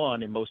utilize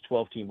one in most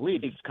 12-team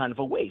leagues. It's kind of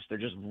a waste. They're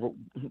just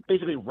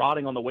basically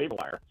rotting on the waiver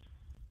wire.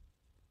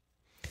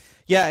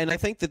 Yeah, and I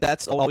think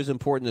that's always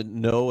important to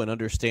know and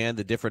understand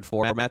the different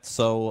formats.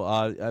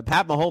 So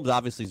Pat Mahomes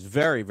obviously is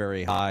very,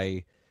 very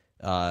high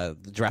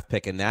draft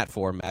pick in that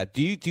format.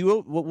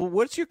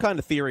 What's your kind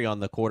of theory on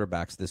the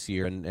quarterbacks this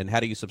year, and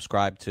how do you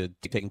subscribe to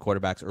taking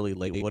quarterbacks early,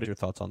 late? What are your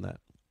thoughts on that?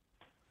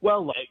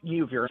 Well,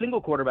 if you're a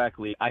single quarterback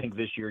league, I think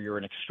this year you're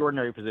in an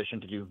extraordinary position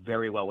to do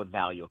very well with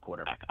value at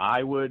quarterback.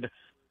 I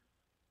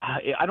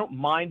don't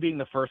mind being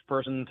the first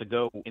person to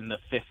go in the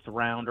 5th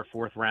round or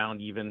 4th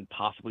round, even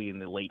possibly in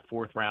the late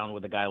 4th round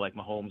with a guy like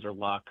Mahomes or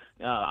Luck.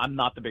 I'm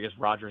not the biggest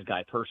Rodgers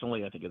guy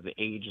personally. I think as the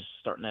age is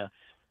starting to,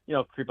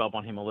 creep up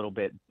on him a little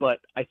bit. But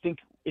I think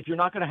if you're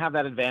not going to have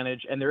that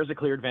advantage, and there is a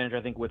clear advantage,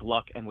 I think, with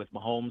Luck and with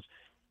Mahomes,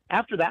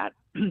 after that,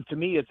 to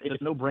me, it's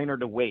a no-brainer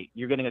to wait.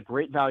 You're getting a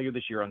great value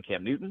this year on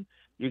Cam Newton.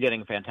 You're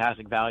getting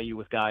fantastic value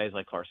with guys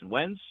like Carson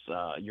Wentz.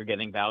 You're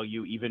getting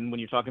value even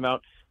when you're talking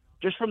about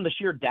just from the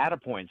sheer data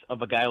points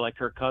of a guy like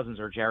Kirk Cousins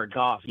or Jared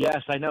Goff.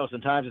 Yes, I know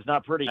sometimes it's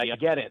not pretty. I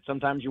get it.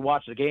 Sometimes you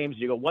watch the games,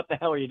 you go, what the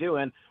hell are you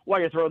doing while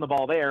you're throwing the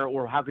ball there?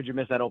 Or how could you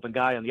miss that open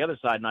guy on the other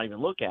side and not even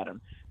look at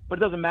him? But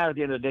it doesn't matter at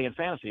the end of the day in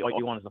fantasy. All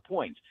you want is the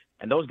points.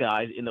 And those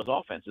guys in those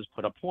offenses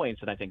put up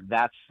points, and I think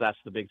that's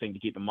the big thing to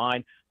keep in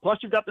mind. Plus,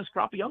 you've got this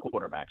crop of young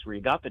quarterbacks where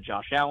you got the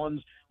Josh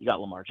Allens, you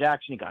got Lamar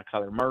Jackson, you got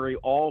Kyler Murray,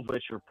 all of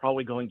which are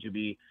probably going to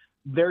be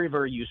very,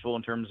 very useful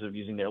in terms of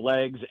using their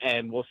legs,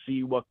 and we'll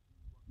see what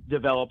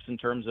develops in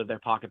terms of their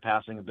pocket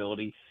passing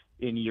ability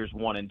in years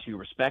 1 and 2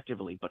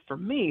 respectively. But for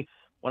me,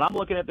 when I'm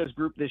looking at this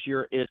group this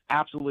year, it's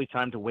absolutely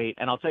time to wait.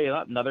 And I'll tell you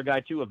that, another guy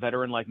too, a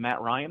veteran like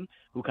Matt Ryan,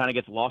 who kind of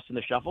gets lost in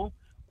the shuffle.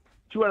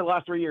 2 out of the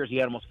last 3 years, he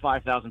had almost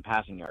 5,000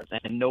 passing yards,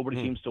 and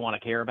nobody seems to want to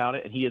care about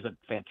it. And he is a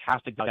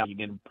fantastic value. You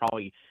get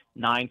probably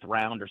 9th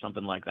round or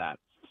something like that.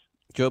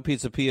 Joe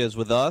Pizzapia is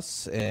with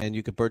us, and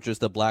you can purchase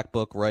the Black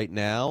Book right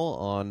now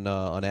on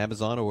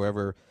Amazon or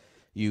wherever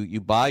you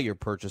buy your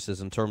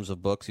purchases in terms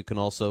of books. You can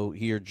also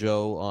hear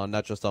Joe on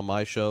not just on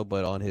my show,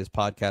 but on his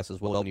podcast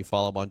as well. And you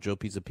follow him on Joe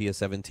Pizzapia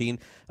 17.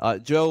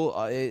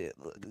 Joe,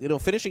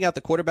 finishing out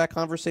the quarterback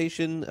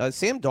conversation,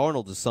 Sam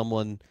Darnold is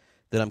someone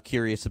that I'm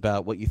curious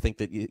about what you think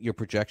that your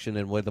projection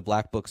and where the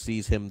Black Book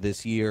sees him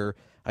this year.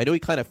 I know he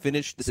kind of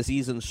finished the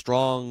season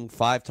strong,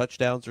 5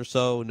 touchdowns or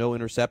so, no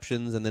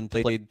interceptions, and then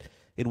played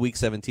in Week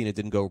 17. It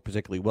didn't go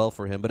particularly well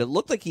for him, but it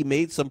looked like he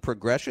made some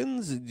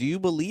progressions. Do you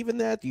believe in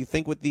that? Do you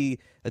think with the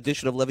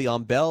addition of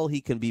Le'Veon Bell, he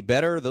can be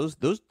better? Those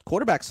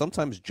quarterbacks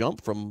sometimes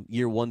jump from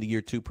year 1 to year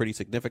 2 pretty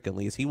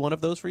significantly. Is he one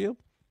of those for you?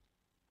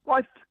 Well,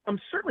 I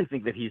certainly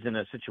think that he's in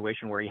a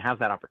situation where he has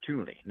that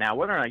opportunity. Now,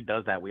 whether or not he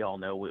does that, we all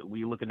know.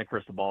 We look into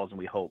crystal balls and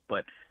we hope.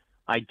 But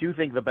I do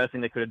think the best thing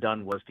they could have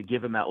done was to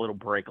give him that little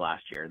break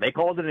last year. They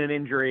called it an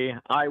injury.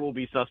 I will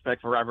be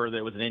suspect forever that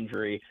it was an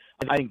injury.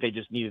 I think they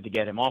just needed to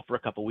get him off for a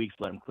couple of weeks,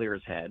 let him clear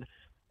his head,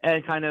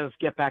 and kind of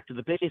get back to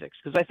the basics.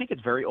 Because I think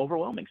it's very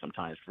overwhelming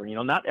sometimes.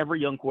 Not every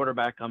young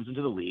quarterback comes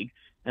into the league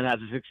and has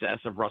the success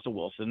of Russell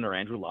Wilson or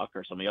Andrew Luck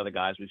or some of the other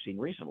guys we've seen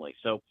recently.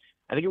 So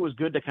I think it was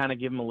good to kind of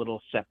give him a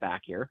little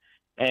setback here.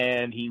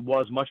 And he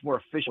was much more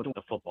efficient with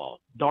the football.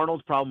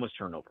 Darnold's problem was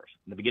turnovers.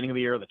 In the beginning of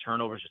the year, the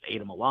turnovers just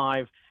ate him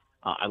alive.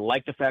 I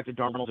like the fact that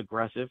Darnold's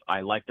aggressive.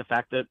 I like the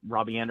fact that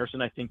Robbie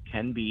Anderson, I think,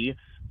 can be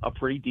a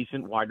pretty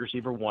decent wide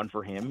receiver 1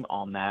 for him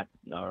on that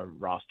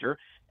roster.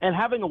 And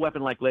having a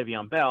weapon like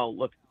Le'Veon Bell,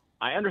 look,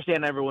 I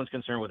understand everyone's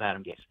concerned with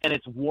Adam Gase, and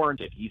it's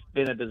warranted. He's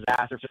been a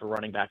disaster for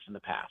running backs in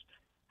the past.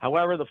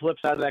 However, the flip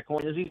side of that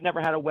coin is he's never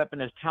had a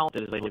weapon as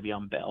talented as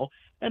Le'Veon Bell,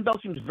 and Bell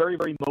seems very,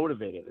 very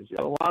motivated. He's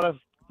got a lot of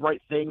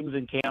right things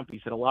in camp. He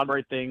said a lot of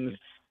right things.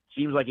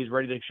 Seems like he's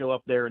ready to show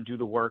up there and do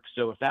the work.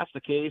 So if that's the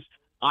case,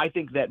 I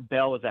think that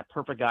Bell is that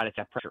perfect guy to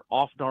take pressure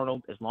off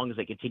Darnold as long as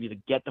they continue to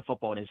get the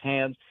football in his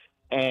hands.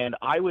 And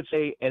I would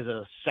say as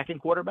a second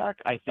quarterback,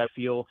 I would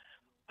feel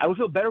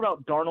better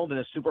about Darnold in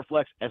a super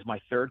flex as my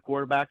third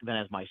quarterback than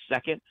as my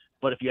second.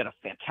 But if you had a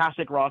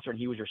fantastic roster and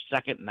he was your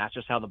second and that's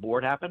just how the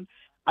board happened,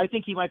 I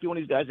think he might be one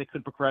of these guys that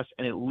could progress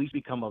and at least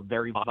become a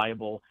very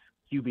viable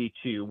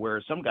QB2,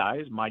 where some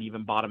guys might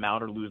even bottom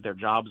out or lose their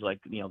jobs, like,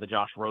 the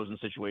Josh Rosen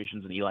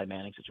situations and Eli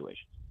Manning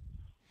situations.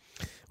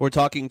 We're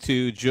talking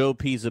to Joe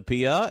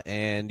Pisapia,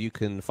 and you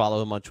can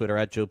follow him on Twitter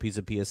at Joe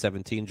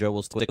Pisapia17. Joe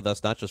will stick with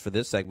us not just for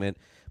this segment,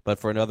 but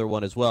for another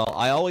one as well.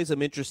 I always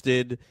am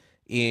interested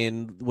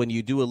in when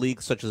you do a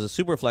league such as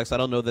a Superflex. I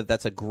don't know that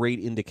that's a great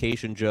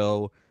indication,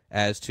 Joe,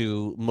 as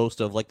to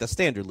most of the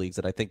standard leagues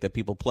that I think that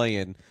people play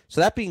in.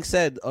 So that being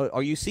said,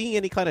 are you seeing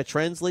any kind of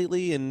trends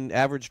lately in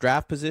average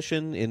draft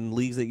position in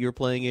leagues that you're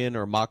playing in,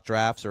 or mock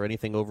drafts, or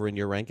anything over in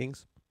your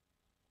rankings?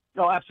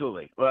 No,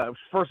 absolutely.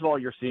 First of all,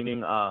 you're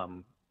seeing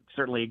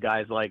certainly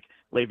guys like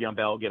Le'Veon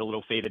Bell get a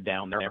little faded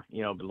down there.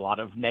 A lot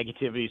of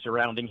negativity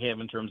surrounding him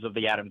in terms of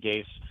the Adam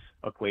Gase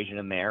equation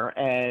in there.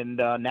 And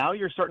now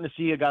you're starting to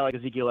see a guy like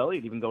Ezekiel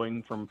Elliott even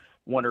going from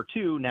 1 or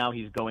 2. Now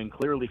he's going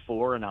clearly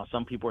 4, and now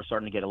some people are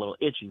starting to get a little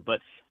itchy. But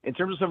in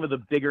terms of some of the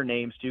bigger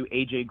names too,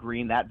 A.J.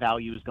 Green, that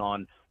value has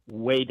gone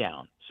way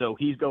down. So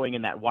he's going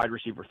in that wide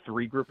receiver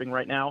 3 grouping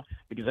right now,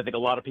 because I think a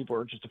lot of people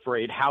are just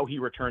afraid how he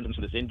returns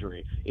into this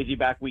injury. Is he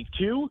back week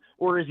 2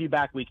 or is he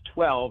back week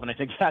 12? And I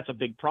think that's a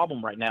big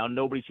problem right now.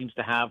 Nobody seems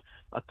to have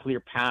a clear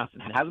path,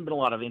 and there hasn't been a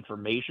lot of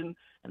information,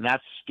 and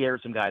that's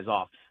scared some guys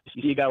off.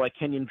 You see a guy like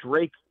Kenyon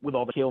Drake with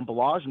all the Kalen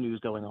Ballage news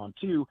going on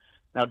too.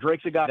 Now,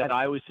 Drake's a guy that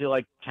I always feel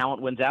like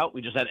talent wins out.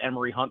 We just had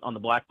Emory Hunt on the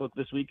Black Book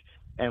this week,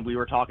 and we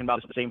were talking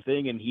about the same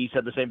thing, and he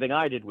said the same thing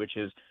I did, which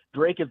is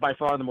Drake is by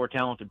far the more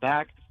talented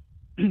back.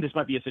 This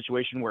might be a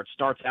situation where it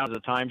starts out as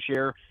a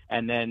timeshare,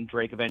 and then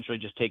Drake eventually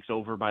just takes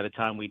over by the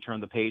time we turn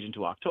the page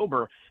into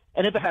October.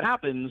 And if that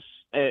happens,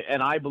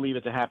 and I believe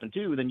it to happen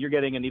too, then you're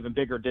getting an even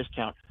bigger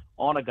discount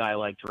on a guy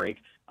like Drake.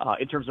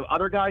 In terms of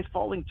other guys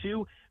falling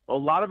too, a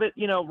lot of it,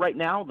 right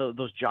now,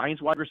 those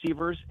Giants wide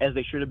receivers, as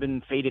they should have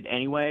been faded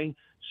anyway,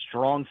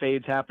 strong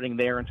fades happening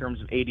there in terms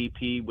of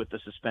ADP with the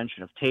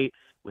suspension of Tate,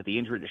 with the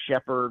injury to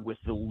Shepard, with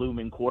the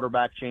looming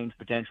quarterback change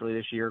potentially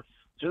this year.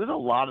 So there's a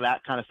lot of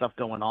that kind of stuff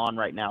going on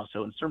right now.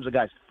 So in terms of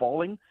guys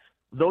falling,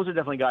 those are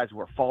definitely guys who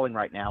are falling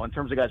right now. In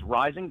terms of guys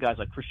rising, guys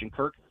like Christian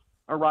Kirk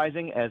are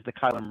rising as the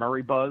Kyler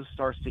Murray buzz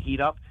starts to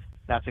heat up.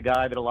 That's a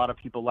guy that a lot of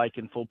people like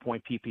in full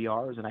point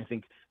PPRs, and I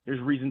think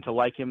there's reason to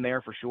like him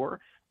there for sure.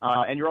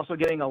 And you're also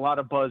getting a lot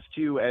of buzz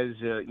too as,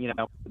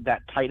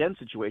 that tight end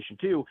situation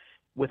too,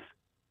 with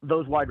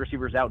those wide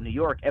receivers out in New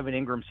York. Evan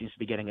Ingram seems to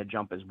be getting a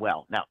jump as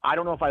well. Now, I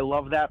don't know if I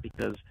love that,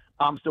 because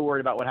I'm still worried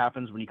about what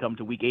happens when you come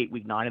to week 8,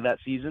 week 9 of that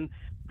season.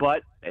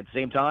 But at the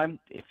same time,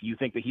 if you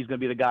think that he's going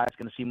to be the guy that's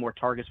going to see more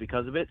targets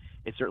because of it,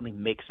 it certainly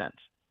makes sense.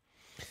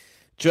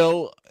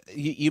 Joe,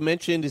 you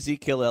mentioned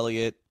Ezekiel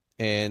Elliott,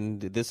 and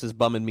this is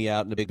bumming me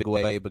out in a big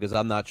way because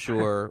I'm not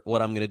sure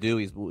what I'm going to do.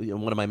 He's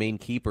one of my main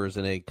keepers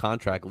in a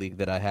contract league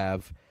that I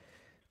have.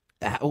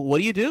 What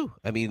do you do?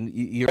 I mean,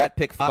 you're at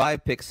pick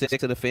 5, pick 6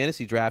 in a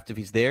fantasy draft. If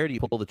he's there, do you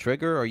pull the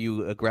trigger? Are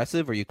you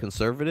aggressive? Are you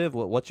conservative?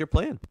 What's your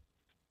plan?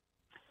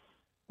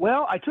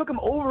 Well, I took him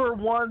over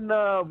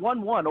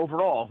 1-1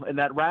 overall in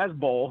that Raz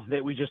Bowl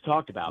that we just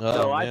talked about. Oh,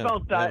 so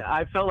man.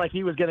 I felt like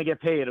he was going to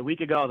get paid. A week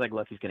ago, I was like,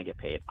 look, he's going to get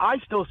paid. I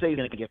still say he's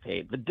going to get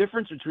paid. The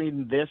difference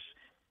between this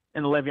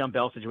and the Le'Veon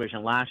Bell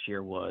situation last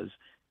year was,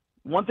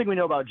 one thing we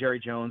know about Jerry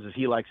Jones is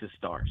he likes his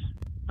stars.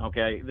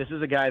 Okay? This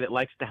is a guy that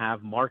likes to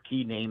have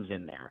marquee names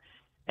in there.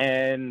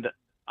 And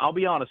I'll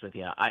be honest with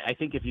you. I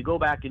think if you go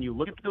back and you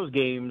look at those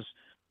games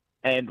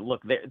and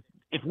look,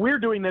 if we're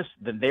doing this,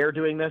 then they're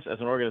doing this as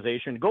an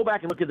organization. Go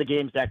back and look at the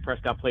games Dak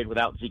Prescott played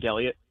without Zeke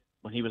Elliott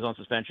when he was on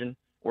suspension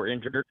or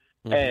injured,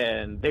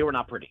 and they were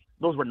not pretty.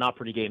 Those were not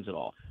pretty games at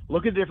all.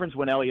 Look at the difference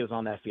when Elliott is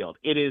on that field.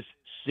 It is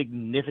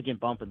significant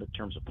bump in the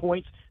terms of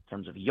points, in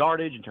terms of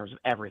yardage, in terms of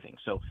everything.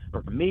 So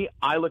for me,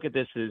 I look at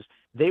this as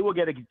they will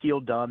get a deal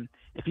done.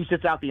 If he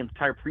sits out the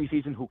entire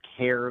preseason, who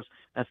cares?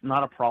 That's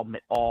not a problem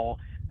at all.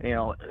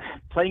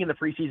 Playing in the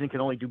preseason can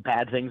only do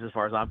bad things as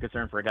far as I'm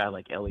concerned for a guy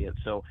like Elliott.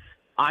 So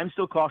I'm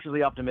still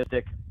cautiously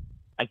optimistic.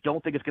 I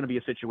don't think it's going to be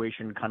a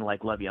situation kind of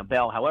like Le'Veon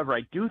Bell. However,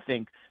 I do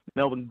think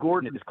Melvin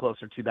Gordon is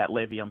closer to that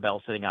Le'Veon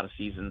Bell sitting out a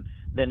season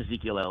than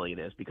Ezekiel Elliott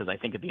is, because I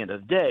think at the end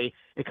of the day,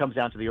 it comes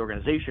down to the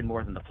organization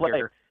more than the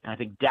player. And I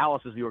think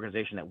Dallas is the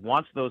organization that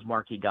wants those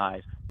marquee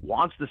guys,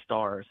 wants the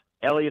stars.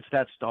 Elliott's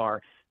that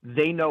star.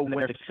 They know when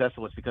they're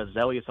successful, it's because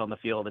Elliott's on the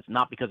field. It's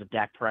not because of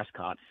Dak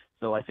Prescott.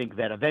 So I think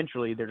that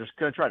eventually they're just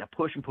going to try to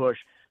push and push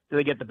till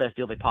they get the best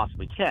deal they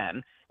possibly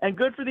can. And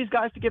good for these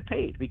guys to get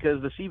paid,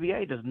 because the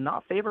CBA does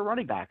not favor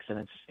running backs,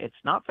 and it's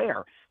not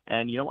fair.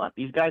 And you know what?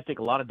 These guys take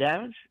a lot of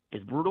damage.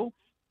 It's brutal.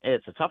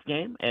 It's a tough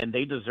game, and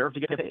they deserve to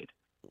get paid.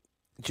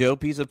 Joe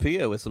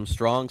Pisapia with some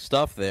strong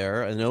stuff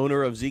there, an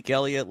owner of Zeke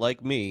Elliott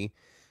like me.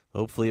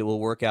 Hopefully it will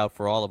work out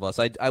for all of us.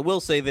 I will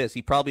say this.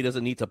 He probably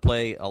doesn't need to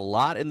play a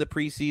lot in the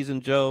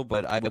preseason, Joe,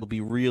 but I will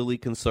be really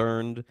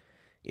concerned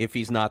if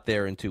he's not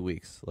there in 2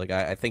 weeks. Like,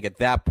 I think at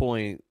that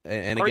point,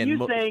 and again... Are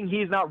you saying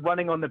he's not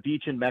running on the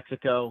beach in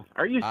Mexico?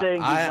 Are you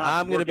saying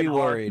I'm going to be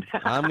worried.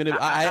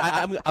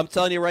 I'm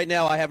telling you right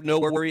now, I have no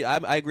worry.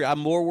 I agree. I'm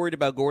more worried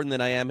about Gordon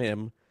than I am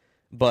him.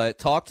 But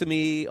talk to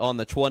me on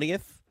the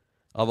 20th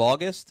of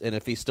August, and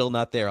if he's still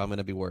not there, I'm going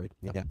to be worried.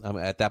 Yeah,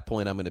 at that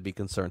point, I'm going to be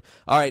concerned.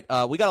 All right,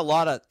 we got a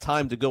lot of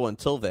time to go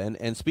until then,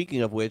 and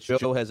speaking of which,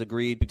 Joe has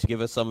agreed to give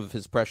us some of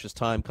his precious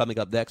time coming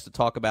up next to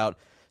talk about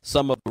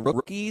some of the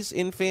rookies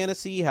in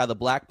fantasy, how the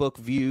Black Book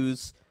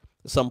views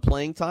some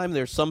playing time.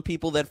 There's some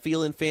people that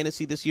feel in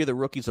fantasy this year the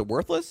rookies are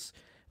worthless.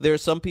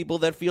 There's some people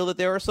that feel that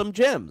there are some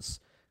gems.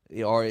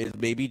 Or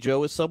maybe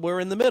Joe is somewhere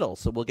in the middle.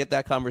 So we'll get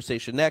that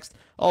conversation next.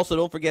 Also,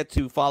 don't forget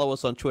to follow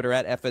us on Twitter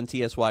at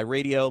FNTSY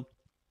Radio.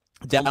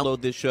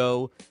 Download this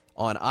show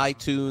on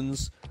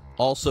iTunes.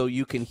 Also,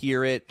 you can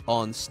hear it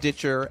on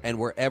Stitcher and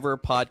wherever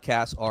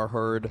podcasts are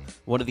heard.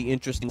 One of the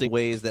interesting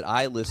ways that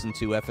I listened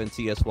to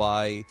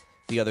FNTSY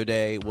the other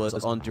day was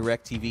on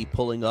DirecTV,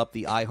 pulling up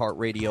the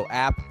iHeartRadio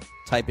app,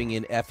 typing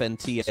in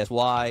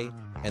FNTSY,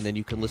 and then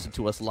you can listen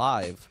to us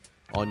live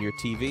on your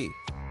TV.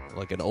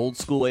 Like an old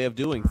school way of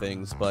doing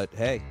things, but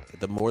hey,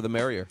 the more the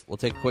merrier. We'll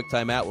take a quick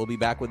time out. We'll be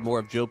back with more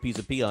of Joe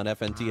Pisapia on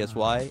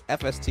FNTSY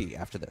FST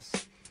after this.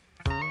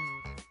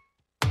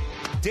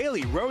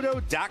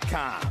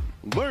 DailyRoto.com.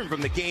 Learn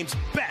from the game's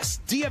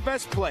best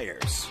DFS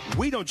players.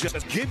 We don't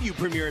just give you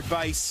premier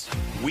advice,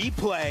 we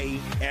play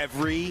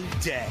every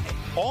day.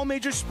 All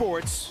major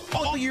sports,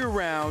 all year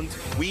round,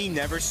 we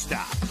never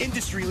stop.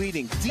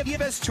 Industry-leading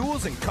DFS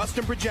tools and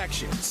custom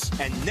projections.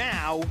 And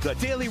now, the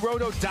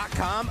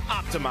DailyRoto.com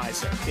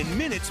Optimizer. In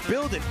minutes,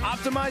 build and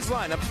optimize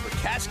lineups for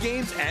cash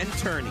games and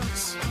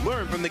tourneys.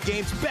 Learn from the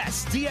game's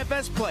best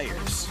DFS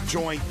players.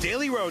 Join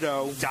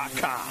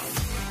DailyRoto.com.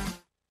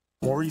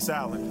 Maurice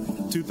Allen,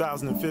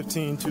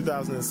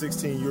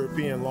 2015-2016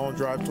 European Long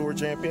Drive Tour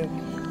Champion,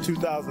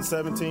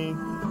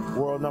 2017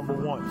 World Number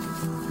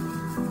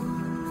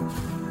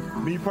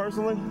 1. Me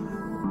personally,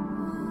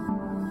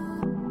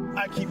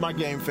 I keep my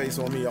game face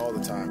on me all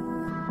the time.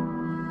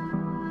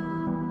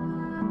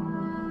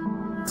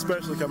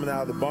 Especially coming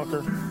out of the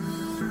bunker,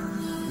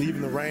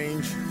 leaving the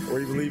range, or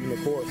even leaving the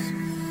course.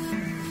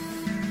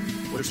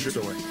 What's your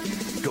story?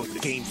 Go to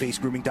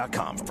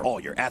GameFaceGrooming.com for all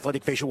your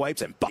athletic facial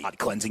wipes and bod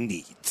cleansing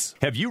needs.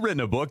 Have you written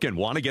a book and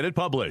want to get it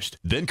published?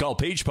 Then call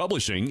Page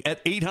Publishing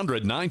at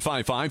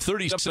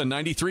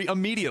 800-955-3793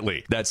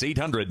 immediately. That's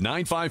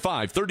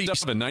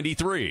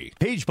 800-955-3793.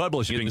 Page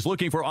Publishing is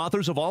looking for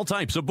authors of all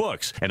types of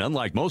books. And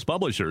unlike most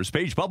publishers,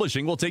 Page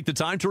Publishing will take the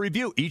time to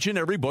review each and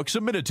every book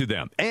submitted to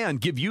them and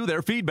give you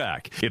their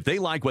feedback. If they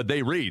like what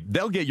they read,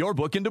 they'll get your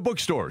book into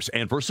bookstores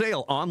and for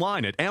sale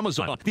online at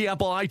Amazon, the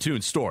Apple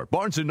iTunes Store,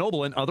 Barnes &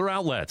 Noble, and other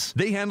outlets.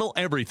 They handle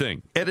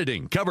everything: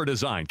 editing, cover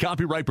design,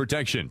 copyright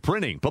protection,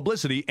 printing,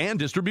 publicity, and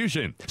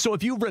distribution. So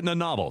if you've written a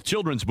novel,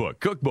 children's book,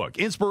 cookbook,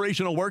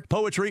 inspirational work,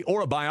 poetry, or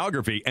a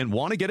biography and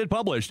want to get it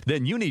published,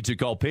 then you need to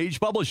call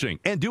Page Publishing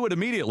and do it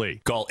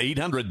immediately. Call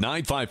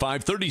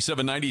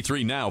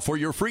 800-955-3793 now for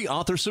your free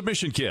author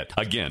submission kit.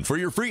 Again, for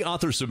your free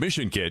author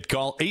submission kit,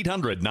 call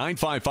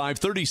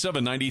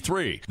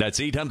 800-955-3793. That's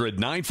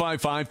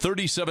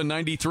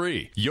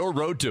 800-955-3793. Your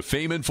road to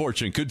fame and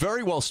fortune could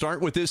very well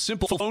start with this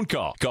simple phone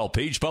call. Call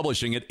Page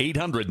Publishing at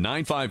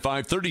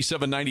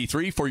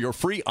 800-955-3793 for your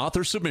free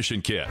author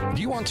submission kit.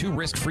 Do you want 2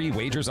 risk-free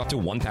wagers up to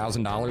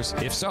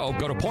 $1,000? If so,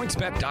 go to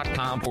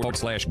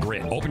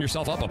pointsbet.com/grid. Open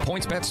yourself up a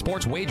PointsBet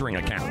sports wagering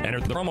account. Enter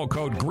the promo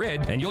code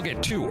GRID and you'll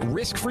get 2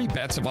 risk-free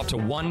bets of up to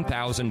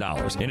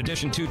 $1,000. In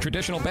addition to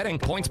traditional betting,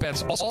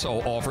 PointsBet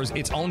also offers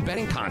its own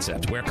betting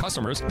concept where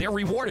customers, they're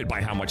rewarded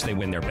by how much they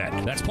win their bet.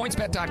 That's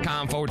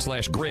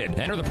pointsbet.com/grid.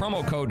 Enter the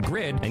promo code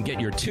GRID and get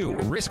your 2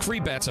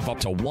 risk-free bets of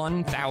up to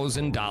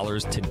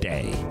 $1,000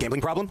 today.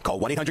 Gambling problem? Call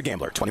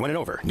 1-800-GAMBLER. 21 and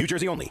over. New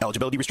Jersey only.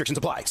 Eligibility restrictions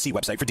apply. See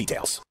website for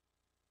details.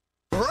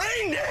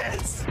 Rain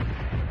dance!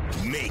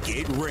 Make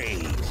it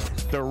rain.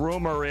 The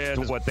rumor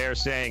is, what they're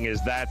saying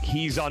is that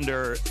he's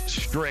under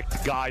strict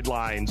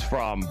guidelines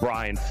from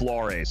Brian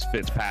Flores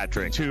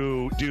Fitzpatrick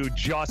to do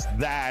just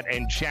that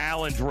and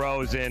challenge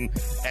Rosen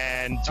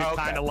and to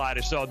kind of lie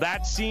to. So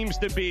that seems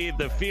to be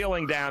the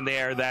feeling down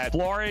there, that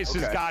Flores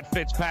has got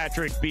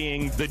Fitzpatrick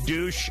being the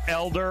douche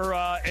elder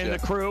in the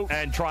crew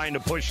and trying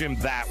to push him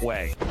that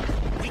way.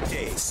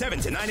 Weekdays, 7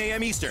 to 9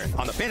 a.m. Eastern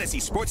on the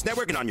Fantasy Sports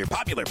Network and on your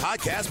popular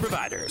podcast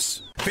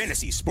providers.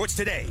 Fantasy Sports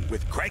Today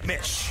with Craig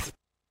Mish.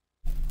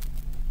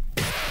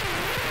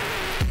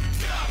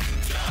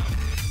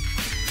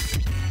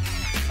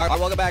 All right,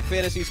 welcome back,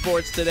 Fantasy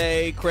Sports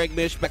Today. Craig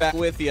Mish back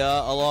with you,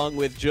 along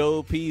with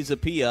Joe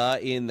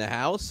Pisapia in the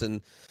house. And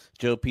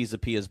Joe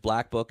Pisapia's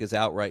Black Book is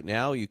out right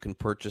now. You can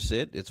purchase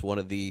it. It's one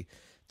of the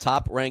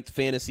top-ranked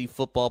fantasy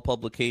football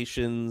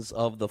publications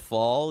of the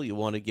fall. You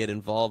want to get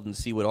involved and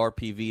see what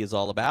RPV is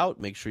all about,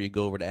 make sure you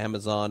go over to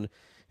Amazon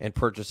and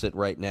purchase it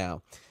right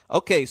now.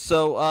 Okay,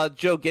 so,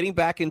 Joe, getting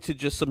back into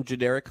just some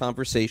generic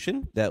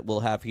conversation that we'll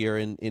have here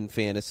in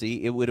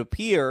fantasy, it would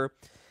appear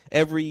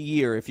every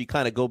year, if you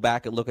kind of go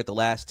back and look at the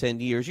last 10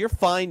 years, you're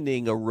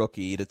finding a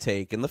rookie to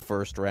take in the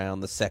first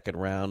round, the second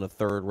round, the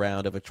third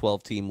round of a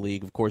 12-team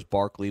league. Of course,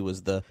 Barkley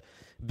was the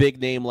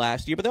big name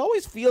last year, but it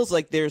always feels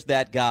like there's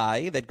that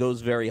guy that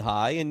goes very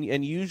high,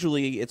 and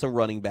usually it's a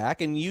running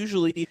back, and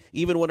usually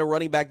even when a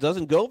running back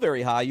doesn't go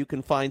very high, you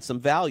can find some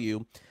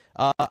value.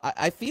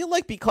 I feel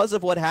like because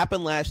of what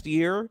happened last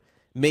year,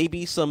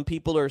 maybe some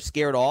people are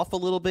scared off a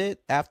little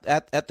bit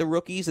at the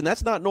rookies, and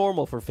that's not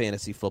normal for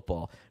fantasy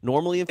football.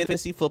 Normally in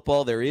fantasy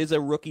football, there is a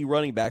rookie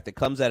running back that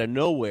comes out of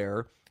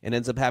nowhere and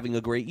ends up having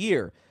a great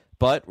year.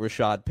 But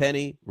Rashad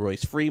Penny,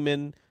 Royce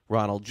Freeman,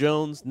 Ronald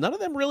Jones, none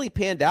of them really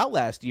panned out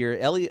last year.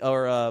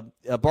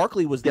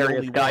 Barkley was the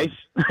only one.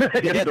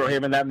 Darius throw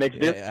him in that mix.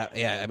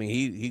 Yeah, I mean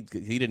he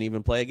didn't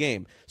even play a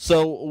game.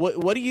 So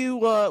what do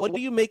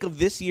you make of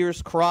this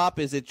year's crop?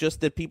 Is it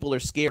just that people are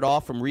scared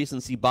off from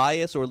recency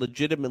bias, or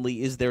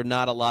legitimately is there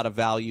not a lot of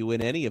value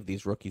in any of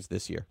these rookies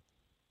this year?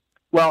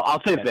 Well,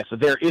 I'll say this: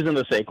 there isn't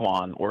a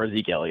Saquon or a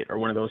Zeke Elliott or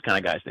one of those kind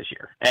of guys this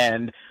year.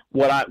 And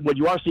what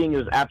you are seeing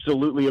is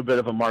absolutely a bit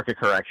of a market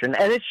correction,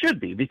 and it should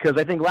be, because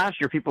I think last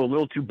year people were a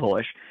little too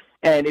bullish.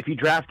 And if you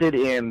drafted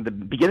in the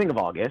beginning of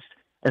August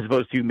as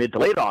opposed to mid to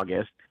late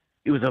August,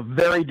 it was a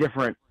very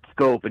different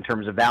scope in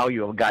terms of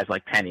value of guys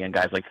like Penny and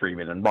guys like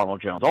Freeman and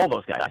Ronald Jones, all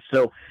those guys.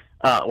 So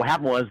what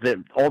happened was that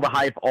all the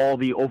hype, all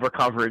the over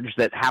coverage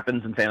that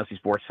happens in fantasy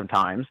sports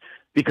sometimes,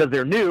 because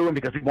they're new and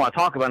because people want to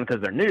talk about them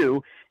because they're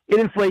new, it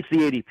inflates the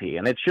ADP,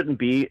 and it shouldn't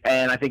be.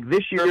 And I think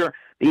this year,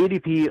 the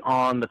ADP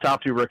on the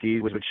top two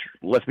rookies, which,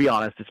 let's be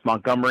honest, it's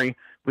Montgomery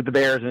with the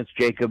Bears and it's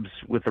Jacobs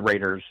with the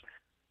Raiders,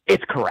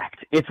 it's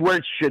correct. It's where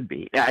it should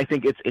be. I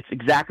think it's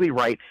exactly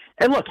right.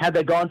 And look, had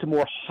they gone to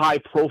more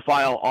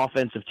high-profile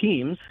offensive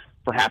teams,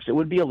 perhaps it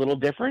would be a little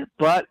different.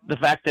 But the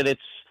fact that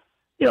it's,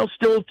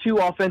 still two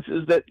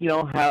offenses that,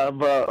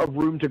 have a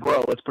room to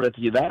grow, let's put it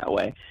to you that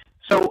way.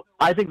 So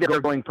I think they're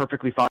going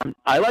perfectly fine.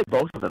 I like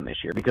both of them this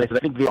year because I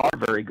think they are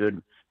very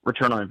good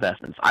return on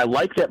investments. I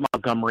like that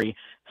Montgomery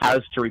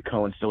has Tariq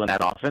Cohen still in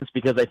that offense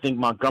because I think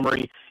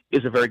Montgomery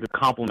is a very good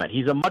complement.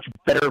 He's a much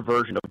better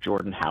version of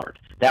Jordan Howard.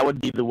 That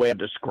would be the way I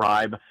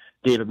describe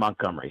David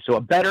Montgomery. So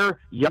a better,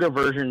 younger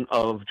version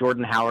of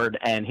Jordan Howard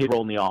and his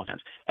role in the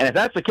offense. And if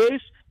that's the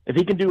case, if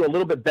he can do a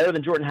little bit better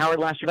than Jordan Howard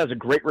last year, that's a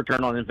great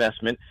return on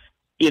investment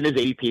in his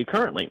ADP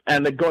currently.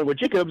 And then going with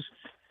Jacobs,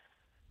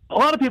 a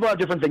lot of people have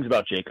different things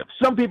about Jacobs.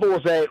 Some people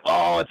will say,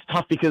 it's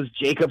tough because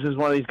Jacobs is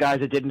one of these guys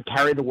that didn't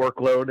carry the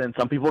workload, and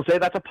some people will say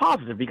that's a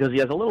positive because he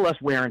has a little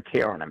less wear and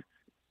tear on him.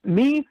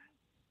 Me,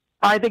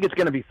 I think it's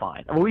going to be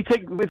fine. I mean, we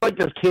like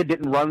this kid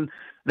didn't run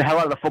the hell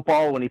out of the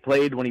football when he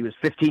played when he was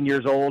 15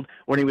 years old,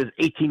 when he was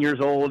 18 years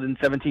old and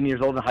 17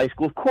 years old in high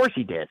school. Of course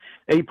he did.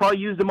 And he probably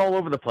used them all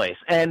over the place.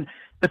 And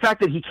the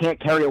fact that he can't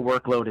carry a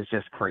workload is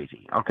just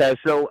crazy. Okay,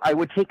 so I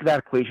would take that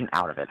equation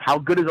out of it. How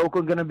good is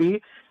Oakland going to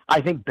be?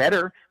 I think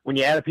better. When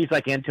you add a piece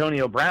like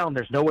Antonio Brown,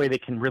 there's no way they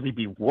can really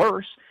be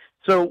worse.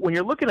 So when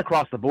you're looking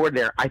across the board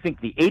there, I think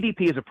the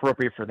ADP is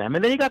appropriate for them.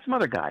 And then you got some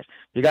other guys.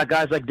 You got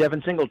guys like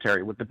Devin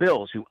Singletary with the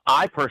Bills, who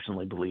I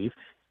personally believe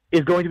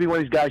is going to be one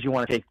of these guys you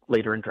want to take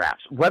later in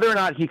drafts. Whether or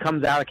not he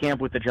comes out of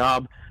camp with the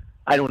job,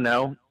 I don't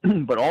know.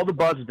 But all the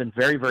buzz has been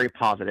very, very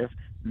positive.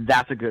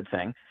 That's a good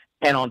thing.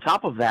 And on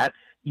top of that,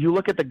 you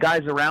look at the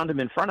guys around him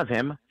in front of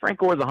him. Frank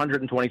Gore is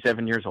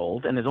 127 years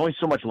old, and there's only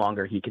so much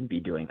longer he can be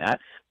doing that.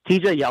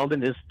 TJ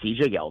Yeldon is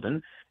TJ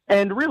Yeldon.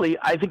 And really,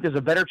 I think there's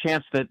a better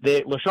chance that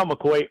LaShawn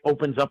McCoy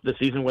opens up the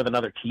season with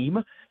another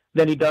team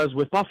than he does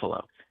with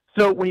Buffalo.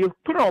 So when you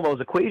put in all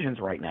those equations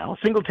right now,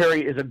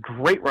 Singletary is a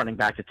great running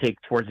back to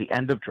take towards the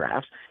end of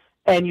drafts,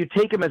 and you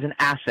take him as an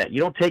asset.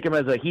 You don't take him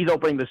as a he's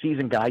opening the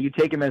season guy. You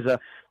take him as a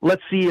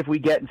let's see if we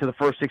get into the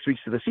first 6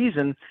 weeks of the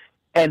season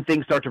and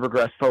things start to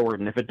progress forward.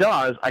 And if it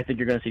does, I think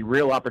you're going to see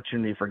real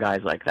opportunity for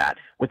guys like that.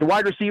 With the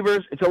wide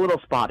receivers, it's a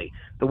little spotty.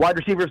 The wide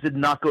receivers did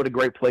not go to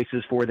great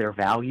places for their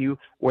value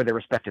or their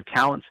respective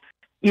talents.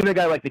 Even a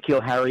guy like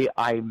N'Keal Harry,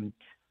 I'm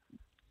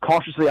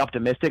cautiously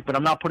optimistic, but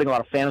I'm not putting a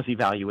lot of fantasy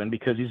value in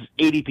because his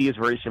ADP is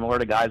very similar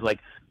to guys like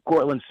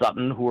Cortland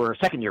Sutton, who are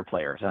second-year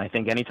players. And I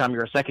think anytime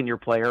you're a second-year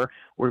player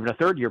or even a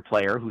third-year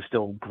player who's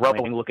still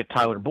growing, look at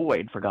Tyler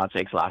Boyd, for God's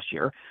sakes, last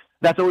year,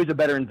 that's always a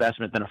better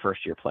investment than a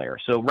first-year player.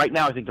 So right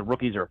now I think the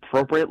rookies are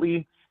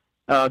appropriately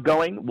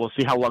going. We'll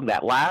see how long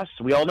that lasts.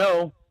 We all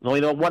know there's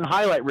only the one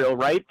highlight reel,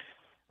 right?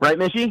 Right,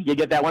 Mishy? You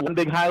get that one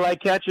big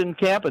highlight catch in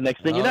camp, and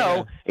next thing you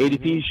know,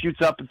 ADP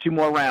shoots up 2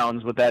 more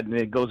rounds with that, and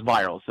it goes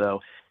viral. So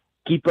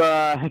keep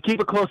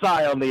a close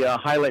eye on the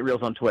highlight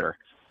reels on Twitter.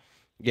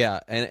 Yeah,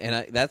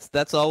 and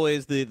that's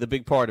always the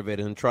big part of it,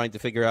 and trying to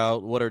figure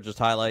out what are just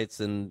highlights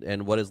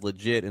and what is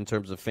legit in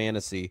terms of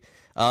fantasy.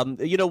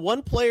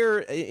 One player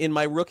in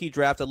my rookie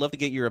draft I'd love to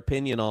get your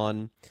opinion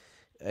on,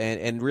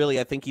 and really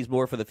I think he's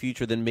more for the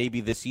future than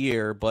maybe this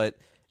year, but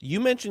you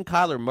mentioned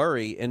Kyler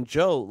Murray, and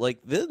Joe,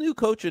 like the new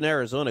coach in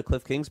Arizona,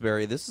 Cliff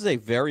Kingsbury, this is a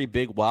very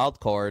big wild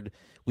card.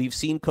 We've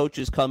seen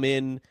coaches come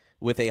in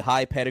with a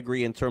high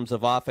pedigree in terms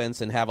of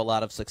offense and have a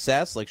lot of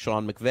success, like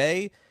Sean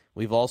McVay.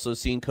 We've also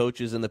seen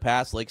coaches in the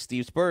past, like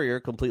Steve Spurrier,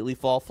 completely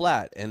fall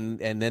flat. And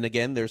then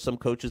again, there's some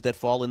coaches that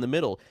fall in the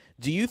middle.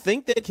 Do you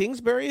think that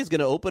Kingsbury is going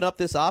to open up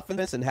this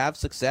offense and have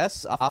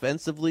success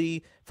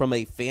offensively from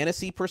a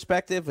fantasy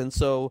perspective? And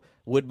so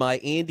would my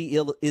Andy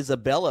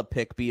Isabella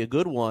pick be a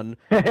good one?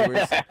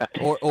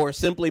 Or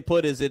simply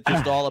put, is it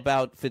just all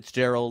about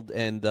Fitzgerald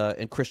and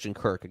Christian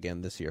Kirk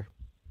again this year?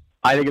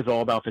 I think it's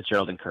all about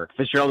Fitzgerald and Kirk.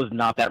 Fitzgerald is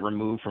not that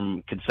removed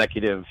from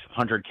consecutive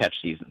 100-catch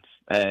seasons.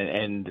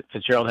 And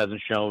Fitzgerald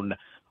hasn't shown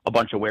a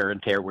bunch of wear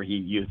and tear where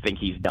you think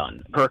he's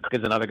done. Kirk is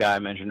another guy I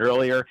mentioned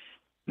earlier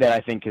that I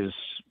think is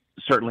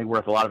certainly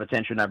worth a lot of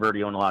attention. I've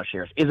already owned a lot of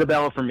shares.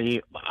 Isabella, for me,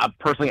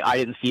 personally, I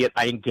didn't see it.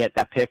 I didn't get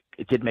that pick.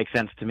 It did make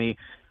sense to me.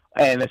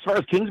 And as far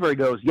as Kingsbury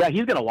goes, yeah,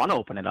 he's going to want to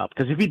open it up.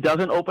 Because if he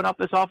doesn't open up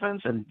this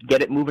offense and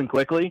get it moving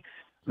quickly,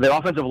 the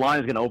offensive line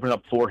is going to open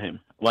up for him,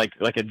 like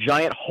a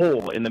giant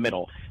hole in the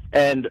middle.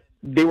 And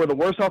they were the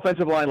worst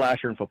offensive line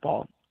last year in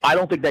football. I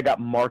don't think they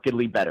got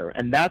markedly better,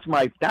 and that's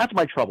my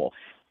trouble.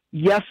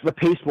 Yes, the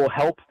pace will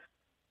help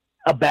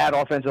a bad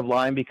offensive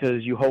line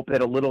because you hope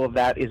that a little of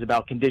that is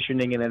about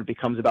conditioning, and then it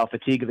becomes about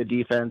fatigue of the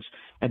defense,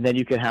 and then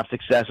you can have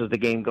success as the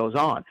game goes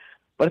on.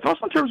 But it's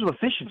also in terms of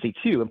efficiency,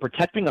 too, and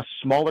protecting a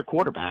smaller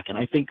quarterback. And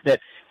I think that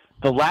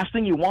the last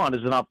thing you want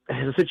is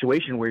a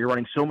situation where you're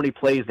running so many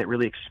plays that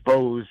really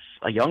expose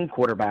a young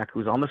quarterback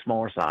who's on the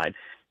smaller side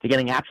to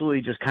getting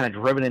absolutely just kind of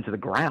driven into the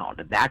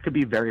ground. That could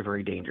be very,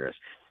 very dangerous.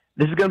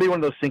 This is going to be one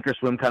of those sink or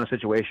swim kind of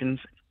situations.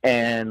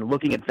 And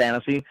looking at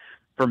fantasy,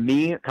 for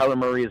me, Kyler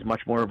Murray is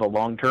much more of a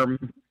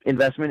long-term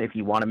investment if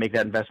you want to make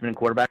that investment in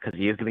quarterback because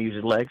he is going to use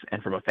his legs.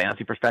 And from a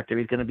fantasy perspective,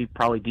 he's going to be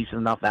probably decent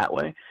enough that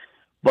way.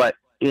 But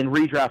in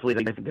redraft leagues,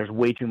 I think there's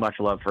way too much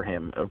love for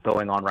him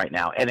going on right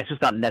now. And it's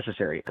just not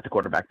necessary at the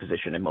quarterback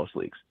position in most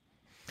leagues.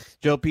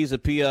 Joe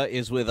Pisapia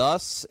is with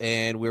us,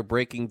 and we're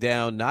breaking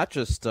down not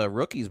just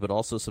rookies, but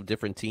also some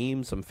different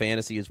teams, some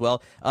fantasy as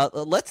well.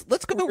 Let's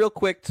go real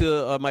quick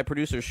to my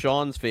producer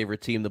Sean's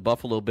favorite team, the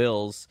Buffalo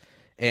Bills,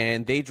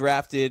 and they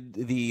drafted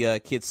the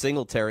kid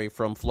Singletary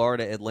from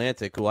Florida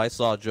Atlantic, who I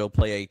saw Joe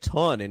play a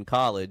ton in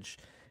college,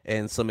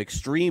 and some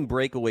extreme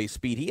breakaway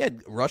speed. He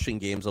had rushing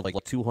games of like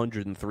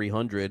 200 and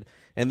 300,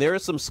 and there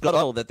is some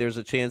scuttle that there's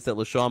a chance that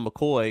LaShawn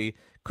McCoy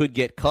could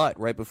get cut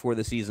right before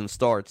the season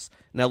starts.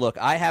 Now, look,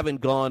 I haven't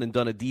gone and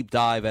done a deep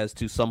dive as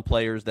to some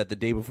players that the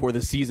day before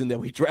the season that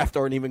we draft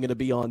aren't even going to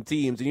be on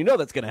teams, and you know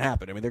that's going to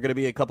happen. I mean, there are going to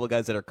be a couple of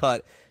guys that are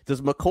cut. Does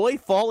McCoy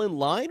fall in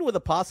line with a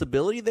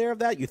possibility there of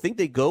that? You think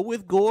they go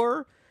with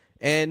Gore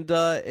and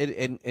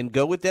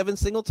go with Devin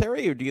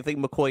Singletary, or do you think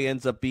McCoy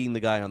ends up being the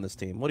guy on this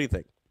team? What do you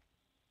think?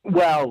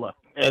 Well, look,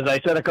 as I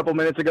said a couple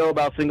minutes ago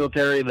about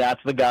Singletary,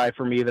 that's the guy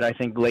for me that I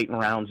think late in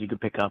rounds you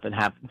could pick up and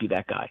have be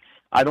that guy.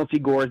 I don't see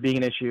Gore as being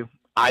an issue.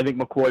 I think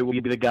McCoy will be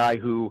the guy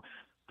who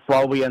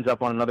probably ends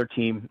up on another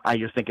team. I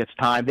just think it's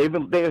time. They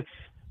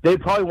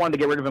probably wanted to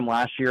get rid of him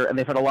last year, and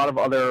they've had a lot of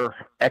other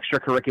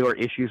extracurricular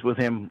issues with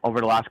him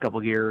over the last couple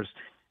of years.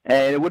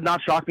 And it would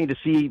not shock me to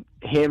see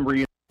him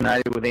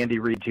reunited with Andy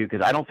Reid too,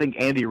 because I don't think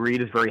Andy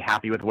Reid is very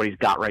happy with what he's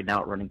got right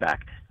now at running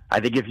back. I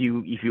think if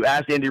you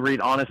ask Andy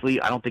Reid honestly,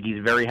 I don't think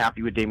he's very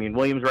happy with Damian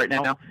Williams right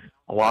now.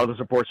 A lot of the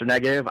reports are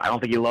negative. I don't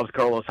think he loves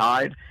Carlos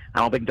Hyde. I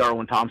don't think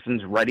Darwin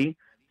Thompson's ready.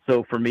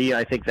 So for me,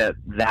 I think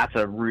that's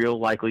a real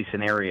likely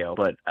scenario.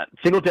 But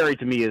Singletary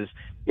to me is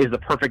the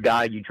perfect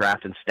guy you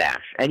draft and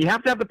stash. And you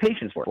have to have the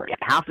patience for it. You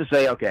have to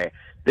say, okay,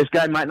 this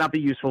guy might not be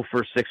useful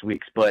for 6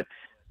 weeks, but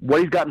what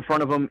he's got in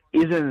front of him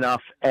isn't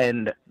enough.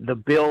 And the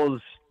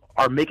Bills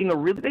are making a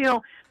really,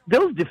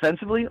 Bills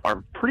defensively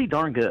are pretty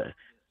darn good.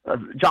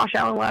 Josh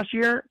Allen last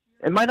year,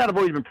 it might not have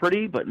always been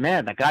pretty, but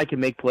man, that guy can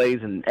make plays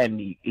and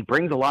he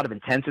brings a lot of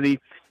intensity.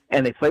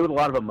 And they play with a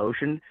lot of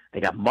emotion. They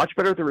got much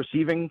better at the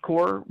receiving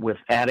core with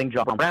adding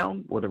John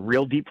Brown with a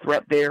real deep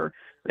threat there.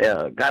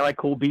 A guy like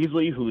Cole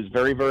Beasley, who's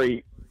very,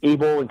 very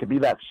able and could be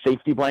that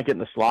safety blanket in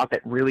the slot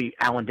that really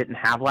Allen didn't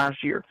have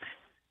last year.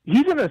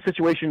 He's in a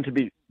situation to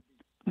be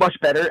much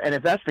better. And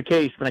if that's the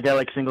case, then a guy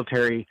like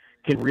Singletary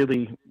can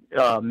really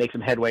make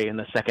some headway in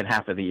the second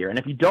half of the year. And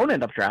if you don't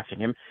end up drafting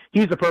him,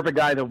 he's the perfect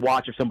guy to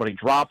watch if somebody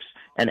drops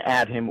and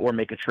add him or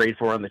make a trade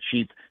for on the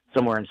cheap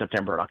somewhere in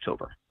September or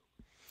October.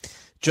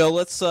 Joe,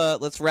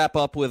 let's wrap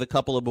up with a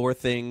couple of more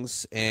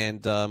things,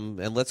 and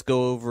let's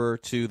go over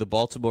to the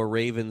Baltimore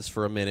Ravens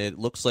for a minute. It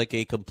looks like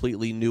a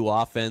completely new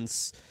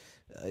offense.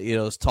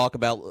 Let's talk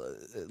about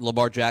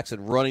Lamar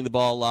Jackson running the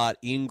ball a lot.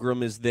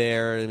 Ingram is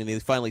there. I mean, they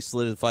finally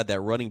solidified that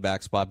running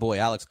back spot. Boy,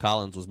 Alex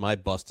Collins was my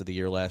bust of the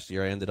year last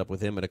year. I ended up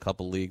with him in a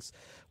couple leagues.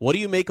 What do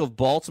you make of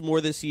Baltimore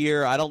this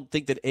year? I don't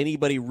think that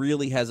anybody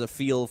really has a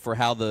feel for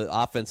how the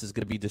offense is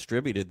going to be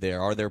distributed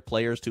there. Are there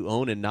players to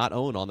own and not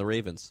own on the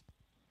Ravens?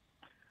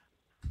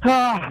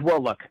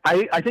 Well, look,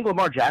 I think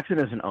Lamar Jackson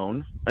is an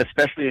own,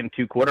 especially in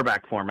two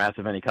quarterback formats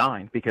of any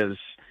kind, because,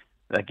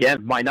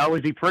 again, might not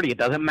always be pretty. It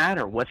doesn't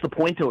matter. What's the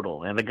point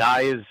total? And the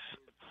guy is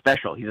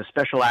special. He's a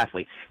special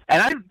athlete. And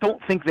I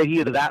don't think that he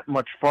is that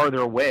much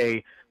farther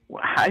away.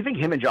 I think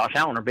him and Josh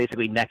Allen are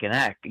basically neck and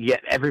neck,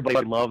 yet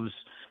everybody loves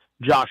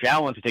Josh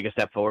Allen to take a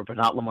step forward, but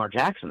not Lamar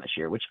Jackson this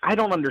year, which I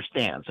don't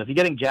understand. So if you're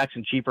getting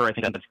Jackson cheaper, I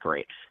think that's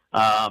great.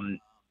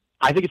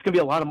 I think it's going to be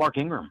a lot of Mark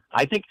Ingram.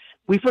 I think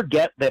we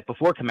forget that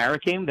before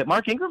Kamara came, that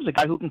Mark Ingram's a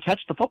guy who can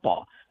catch the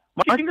football.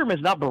 Mark Ingram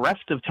is not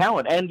bereft of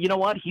talent. And you know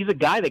what? He's a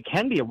guy that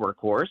can be a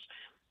workhorse.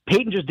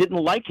 Peyton just didn't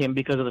like him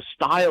because of the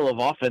style of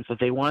offense that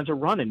they wanted to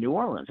run in New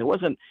Orleans. It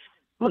wasn't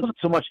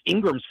so much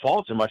Ingram's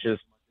fault so much as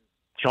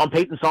Sean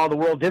Payton saw the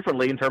world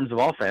differently in terms of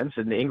offense,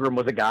 and Ingram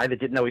was a guy that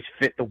didn't always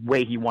fit the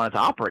way he wanted to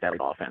operate that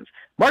offense.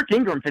 Mark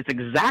Ingram fits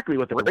exactly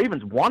what the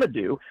Ravens want to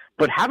do,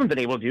 but haven't been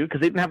able to do because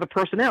they didn't have the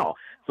personnel.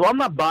 So I'm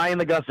not buying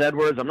the Gus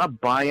Edwards. I'm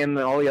not buying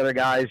all the other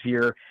guys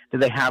here that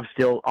they have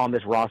still on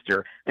this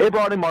roster. They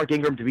brought in Mark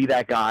Ingram to be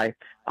that guy.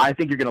 I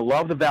think you're going to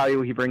love the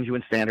value he brings you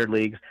in standard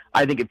leagues.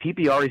 I think in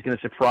PPR he's going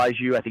to surprise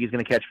you. I think he's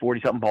going to catch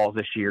 40-something balls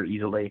this year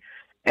easily.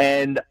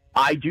 And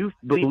I do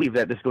believe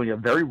that this is going to be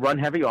a very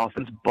run-heavy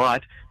offense,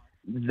 but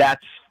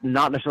that's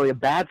not necessarily a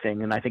bad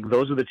thing, and I think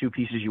those are the two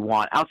pieces you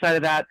want. Outside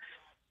of that,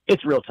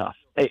 it's real tough.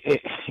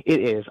 It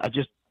is. I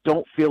just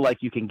don't feel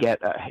like you can get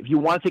if you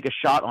want to take a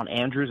shot on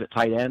Andrews at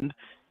tight end,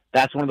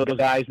 that's one of those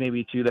guys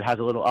maybe, too, that has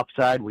a little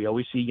upside. We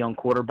always see young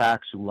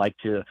quarterbacks who like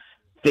to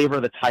favor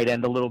the tight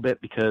end a little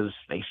bit because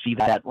they see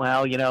that,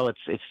 well,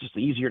 it's just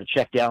easier to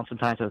check down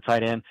sometimes at the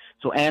tight end.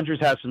 So Andrews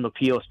has some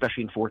appeal,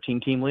 especially in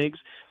 14-team leagues.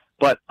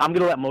 But I'm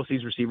going to let most of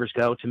these receivers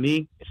go. To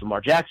me, it's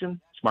Lamar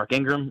Jackson, it's Mark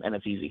Ingram, and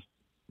it's easy.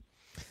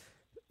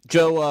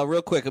 Joe,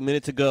 real quick, a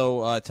minute to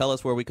go. Tell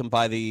us where we can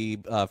buy the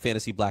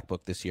Fantasy Black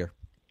Book this year.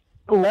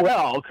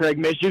 Well, Craig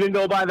Mish, you can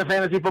go buy the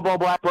Fantasy Football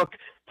Black Book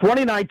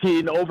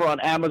 2019 over on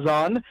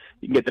Amazon.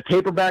 You can get the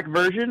paperback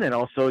version, and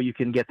also you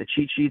can get the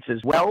cheat sheets as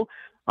well.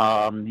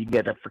 You can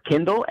get it for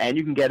Kindle, and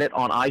you can get it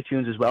on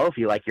iTunes as well if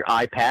you like your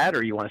iPad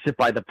or you want to sit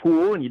by the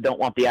pool and you don't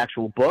want the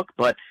actual book.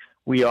 But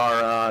we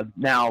are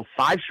now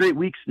 5 straight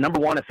weeks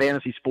 #1 at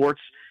Fantasy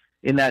Sports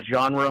in that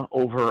genre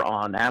over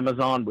on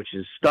Amazon, which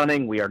is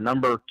stunning. We are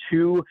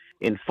 #2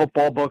 in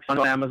football books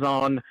on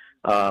Amazon.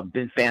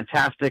 Been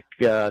fantastic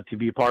to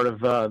be a part of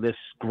this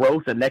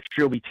growth, and next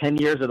year will be 10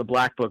 years of the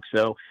Black Book,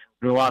 so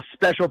we're doing a lot of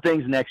special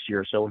things next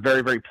year. So we're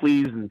very, very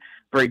pleased and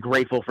very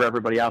grateful for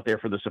everybody out there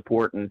for the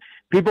support. And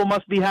people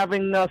must be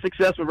having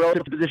success with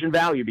relative position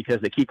value because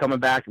they keep coming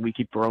back and we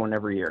keep growing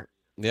every year.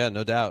 Yeah,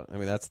 no doubt. I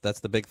mean, that's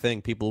the big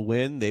thing. People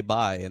win, they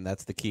buy, and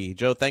that's the key.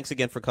 Joe, thanks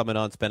again for coming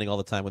on, spending all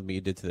the time with me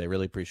you did today.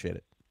 Really appreciate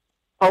it.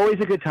 Always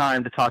a good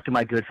time to talk to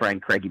my good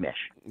friend, Craigie Mish.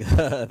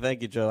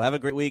 Thank you, Joe. Have a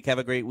great week. Have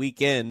a great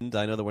weekend.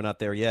 I know that we're not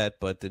there yet,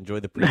 but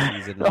enjoy the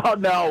preseason. Oh,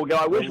 no.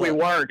 I wish we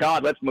were.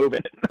 God, let's move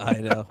it. I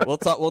know. We'll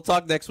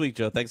talk next week,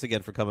 Joe. Thanks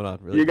again for coming on.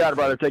 Really you got it,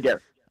 brother. Take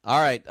care. All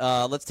right,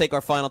 let's take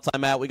our final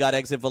time out. We got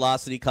Exit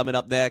Velocity coming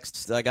up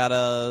next. I got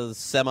a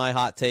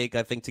semi-hot take,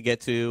 I think, to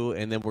get to,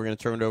 and then we're going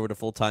to turn it over to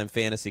Full-Time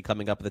Fantasy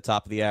coming up at the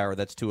top of the hour.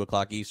 That's 2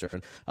 o'clock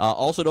Eastern.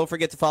 Also, don't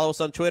forget to follow us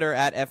on Twitter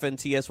at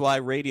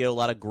FNTSY Radio. A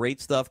lot of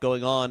great stuff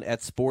going on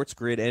at Sports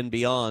Grid and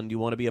beyond. You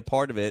want to be a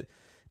part of it,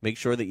 make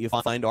sure that you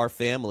find our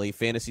family,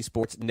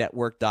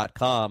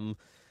 FantasySportsNetwork.com.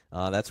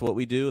 That's what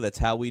we do. That's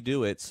how we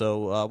do it.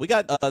 So we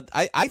got,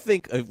 I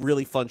think, a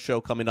really fun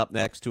show coming up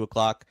next, 2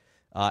 o'clock.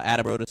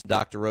 Adam Rodas and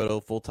Dr. Roto,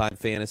 Full-Time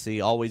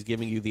Fantasy, always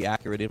giving you the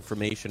accurate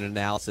information and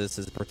analysis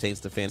as it pertains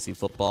to fantasy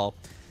football.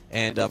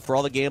 And for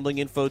all the gambling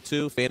info,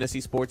 too, Fantasy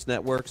Sports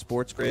Network,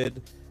 Sports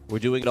Grid, we're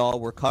doing it all.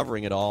 We're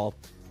covering it all.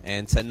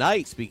 And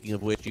tonight, speaking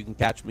of which, you can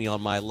catch me on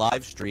my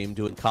live stream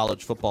doing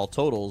college football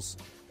totals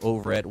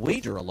over at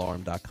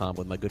wageralarm.com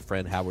with my good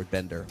friend Howard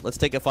Bender. Let's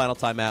take a final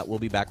time out. We'll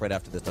be back right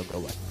after this. Don't go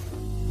away.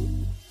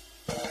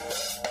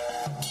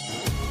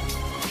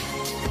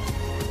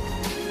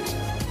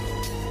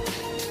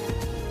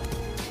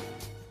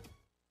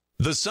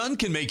 The sun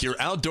can make your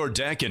outdoor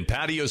deck and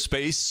patio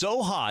space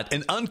so hot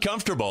and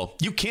uncomfortable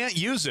you can't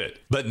use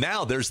it. But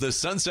now there's the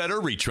Sunsetter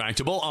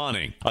Retractable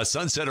Awning. A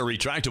Sunsetter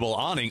Retractable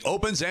Awning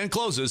opens and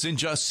closes in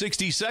just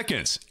 60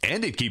 seconds,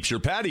 and it keeps your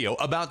patio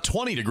about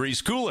 20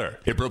 degrees cooler.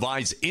 It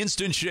provides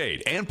instant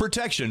shade and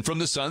protection from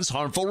the sun's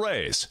harmful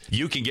rays.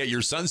 You can get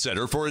your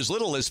Sunsetter for as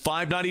little as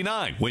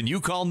 $5.99 when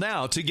you call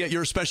now to get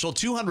your special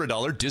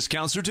 $200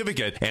 discount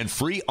certificate and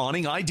free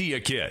awning idea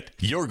kit.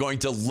 You're going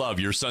to love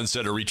your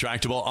Sunsetter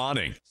Retractable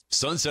Awning.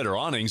 Sunsetter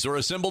awnings are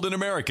assembled in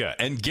America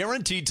and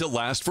guaranteed to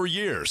last for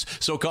years.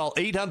 So call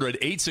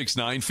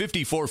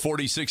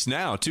 800-869-5446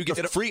 now to get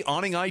a free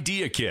awning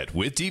idea kit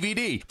with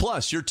DVD,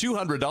 plus your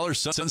 $200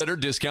 Sunsetter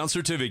discount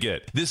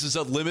certificate. This is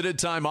a limited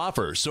time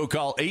offer, so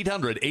call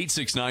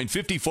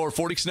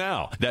 800-869-5446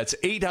 now. That's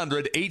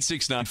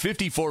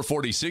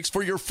 800-869-5446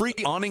 for your free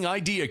awning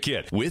idea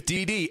kit with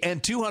DVD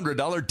and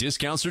 $200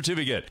 discount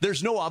certificate.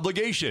 There's no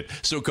obligation,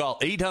 so call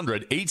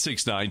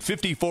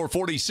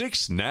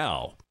 800-869-5446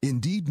 now.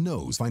 Indeed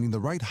knows finding the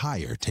right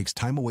hire takes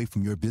time away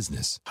from your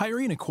business.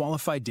 Hiring a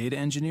qualified data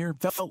engineer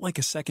felt like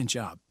a second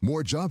job.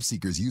 More job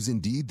seekers use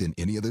Indeed than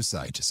any other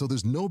site, so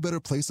there's no better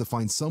place to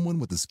find someone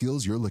with the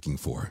skills you're looking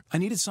for. I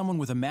needed someone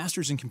with a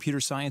master's in computer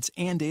science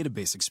and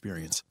database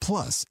experience.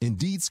 Plus,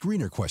 Indeed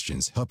screener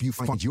questions help you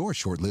find your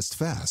shortlist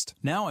fast.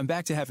 Now I'm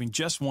back to having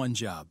just one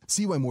job.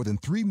 See why more than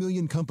 3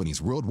 million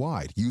companies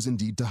worldwide use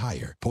Indeed to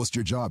hire. Post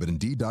your job at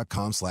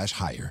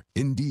Indeed.com/hire.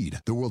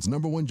 Indeed, the world's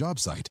 #1 job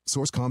site.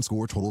 Source.com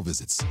score total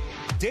visits.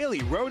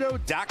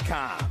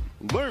 DailyRoto.com.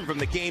 Learn from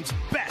the game's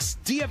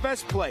best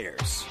DFS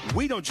players.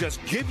 We don't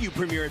just give you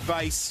premier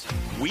advice,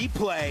 we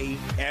play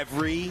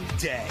every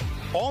day.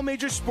 All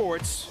major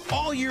sports,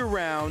 all year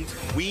round,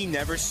 we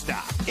never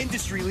stop.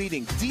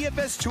 Industry-leading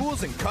DFS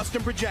tools and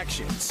custom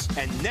projections.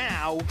 And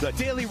now, the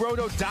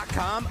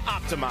DailyRoto.com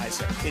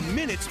Optimizer. In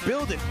minutes,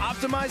 build and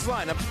optimize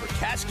lineups for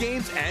cash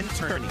games and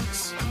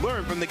tourneys.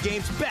 Learn from the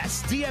game's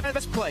best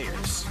DFS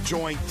players.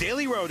 Join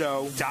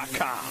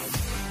DailyRoto.com.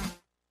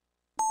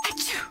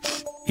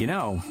 You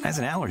know, as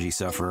an allergy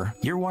sufferer,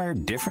 you're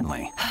wired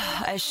differently.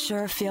 I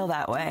sure feel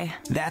that way.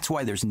 That's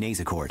why there's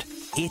Nasacort.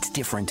 It's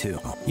different too.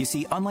 You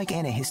see, unlike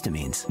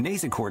antihistamines,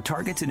 Nasacort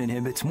targets and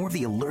inhibits more of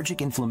the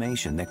allergic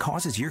inflammation that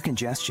causes ear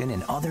congestion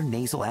and other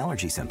nasal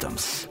allergy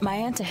symptoms. My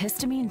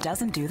antihistamine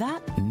doesn't do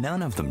that?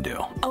 None of them do.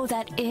 Oh,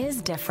 that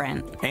is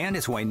different. And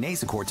it's why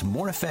Nasacort's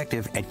more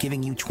effective at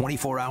giving you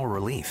 24-hour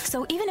relief.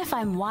 So even if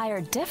I'm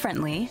wired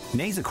differently,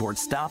 Nasacort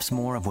stops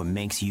more of what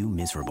makes you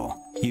miserable.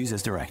 Use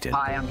as directed.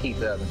 Hi, I'm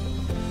Keith Urban.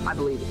 I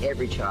believe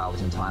every child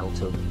is entitled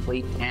to a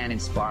complete and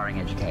inspiring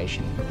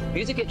education.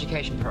 Music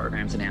education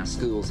programs in our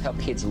schools help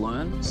kids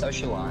learn,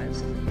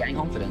 socialize, gain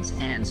confidence,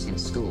 and in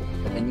school.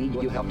 But they need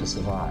your help to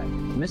survive.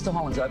 Mr.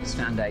 Holland's Opus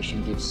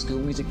Foundation gives school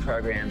music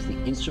programs the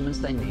instruments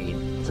they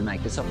need to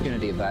make this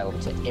opportunity available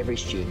to every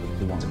student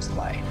who wants to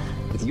play.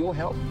 With your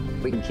help,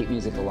 we can keep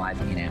music alive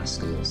in our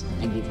schools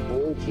and give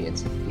all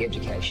kids the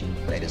education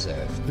they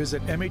deserve.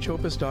 Visit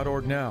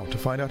mhopus.org now to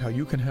find out how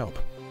you can help.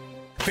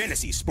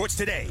 Fantasy Sports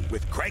Today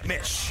with Craig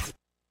Mish.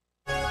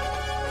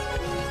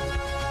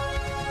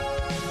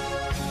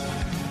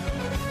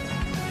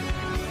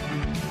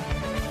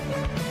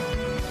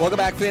 Welcome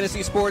back,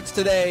 Fantasy Sports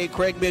Today.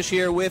 Craig Mish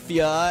here with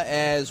you,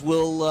 as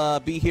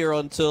we'll be here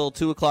until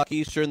 2 o'clock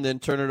Eastern, then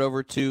turn it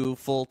over to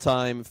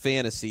full-time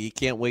fantasy.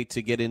 Can't wait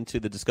to get into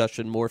the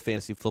discussion, more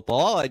fantasy football.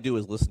 All I do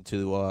is listen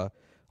to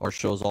our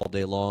shows all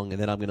day long,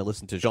 and then I'm going to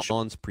listen to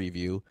Sean's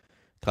preview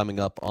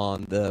coming up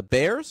on the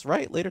Bears,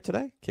 right, later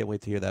today. Can't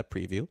wait to hear that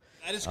preview.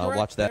 That is correct.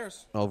 Watch that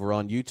Bears over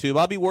on YouTube.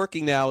 I'll be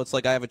working now. It's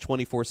like I have a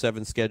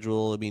 24/7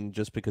 schedule. I mean,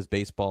 just because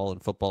baseball and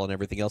football and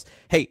everything else.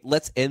 Hey,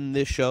 let's end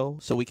this show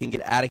so we can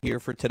get out of here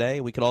for today.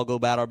 We can all go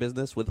about our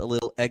business with a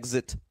little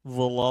exit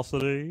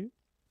velocity.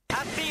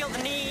 I feel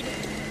the need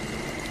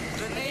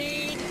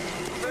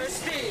for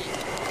speed.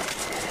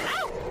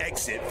 Ow!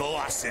 Exit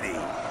velocity.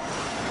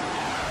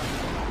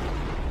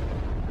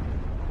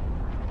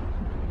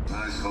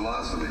 Nice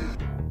velocity.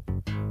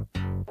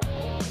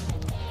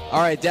 All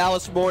right,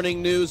 Dallas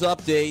Morning News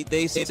update.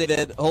 They say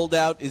that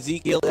holdout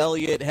Ezekiel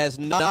Elliott has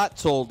not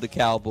told the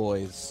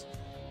Cowboys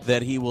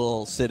that he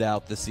will sit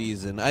out the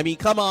season. I mean,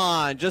 come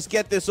on, just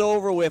get this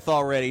over with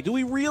already. Do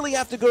we really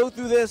have to go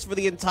through this for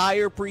the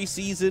entire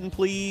preseason,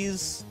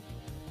 please?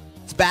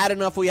 It's bad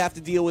enough we have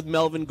to deal with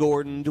Melvin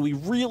Gordon. Do we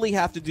really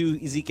have to do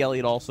Ezekiel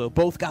Elliott also?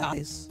 Both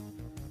guys?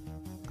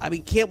 I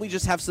mean, can't we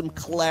just have some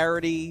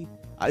clarity?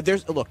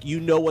 Look, you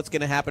know what's going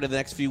to happen in the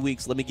next few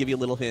weeks. Let me give you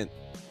a little hint.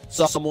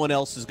 Someone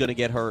else is going to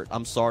get hurt.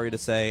 I'm sorry to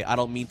say. I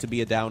don't mean to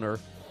be a downer.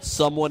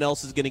 Someone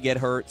else is going to get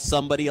hurt.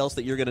 Somebody else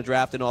that you're going to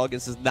draft in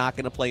August is not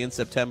going to play in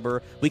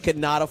September. We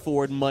cannot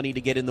afford money to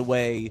get in the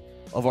way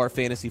of our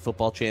fantasy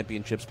football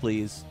championships,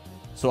 please.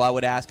 So I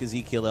would ask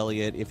Ezekiel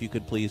Elliott if you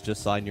could please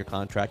just sign your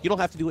contract. You don't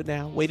have to do it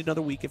now. Wait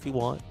another week if you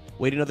want.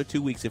 Wait another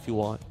 2 weeks if you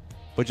want.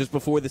 But just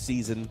before the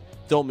season,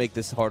 don't make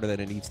this harder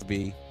than it needs to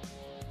be.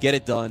 Get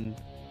it done.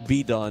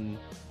 Be done.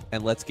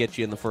 And let's get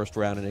you in the first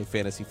round in a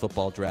fantasy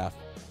football draft.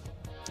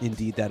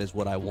 Indeed, that is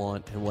what I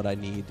want and what I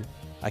need.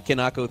 I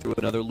cannot go through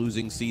another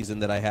losing season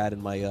that I had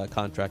in my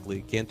contract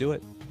league. Can't do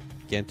it.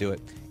 Can't do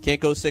it. Can't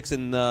go 6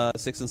 and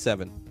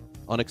 7.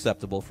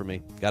 Unacceptable for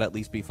me. Got to at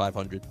least be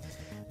 500.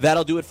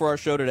 That'll do it for our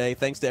show today.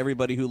 Thanks to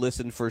everybody who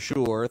listened for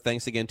sure.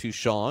 Thanks again to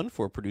Sean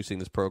for producing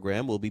this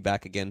program. We'll be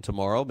back again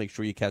tomorrow. Make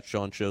sure you catch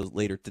Sean's shows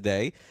later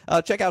today.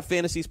 Check out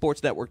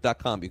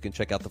FantasySportsNetwork.com. You can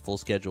check out the full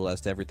schedule as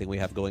to everything we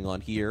have going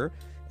on here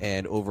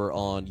and over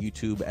on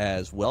YouTube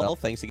as well.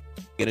 Thanks again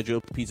to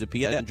Joe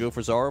Pizzapia and Joe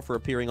Frisaro for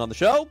appearing on the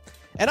show.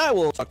 And I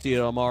will talk to you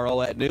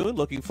tomorrow at noon.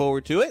 Looking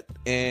forward to it.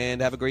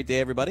 And have a great day,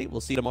 everybody. We'll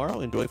see you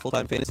tomorrow. Enjoy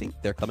Full-Time Fantasy.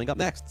 They're coming up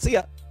next. See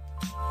ya.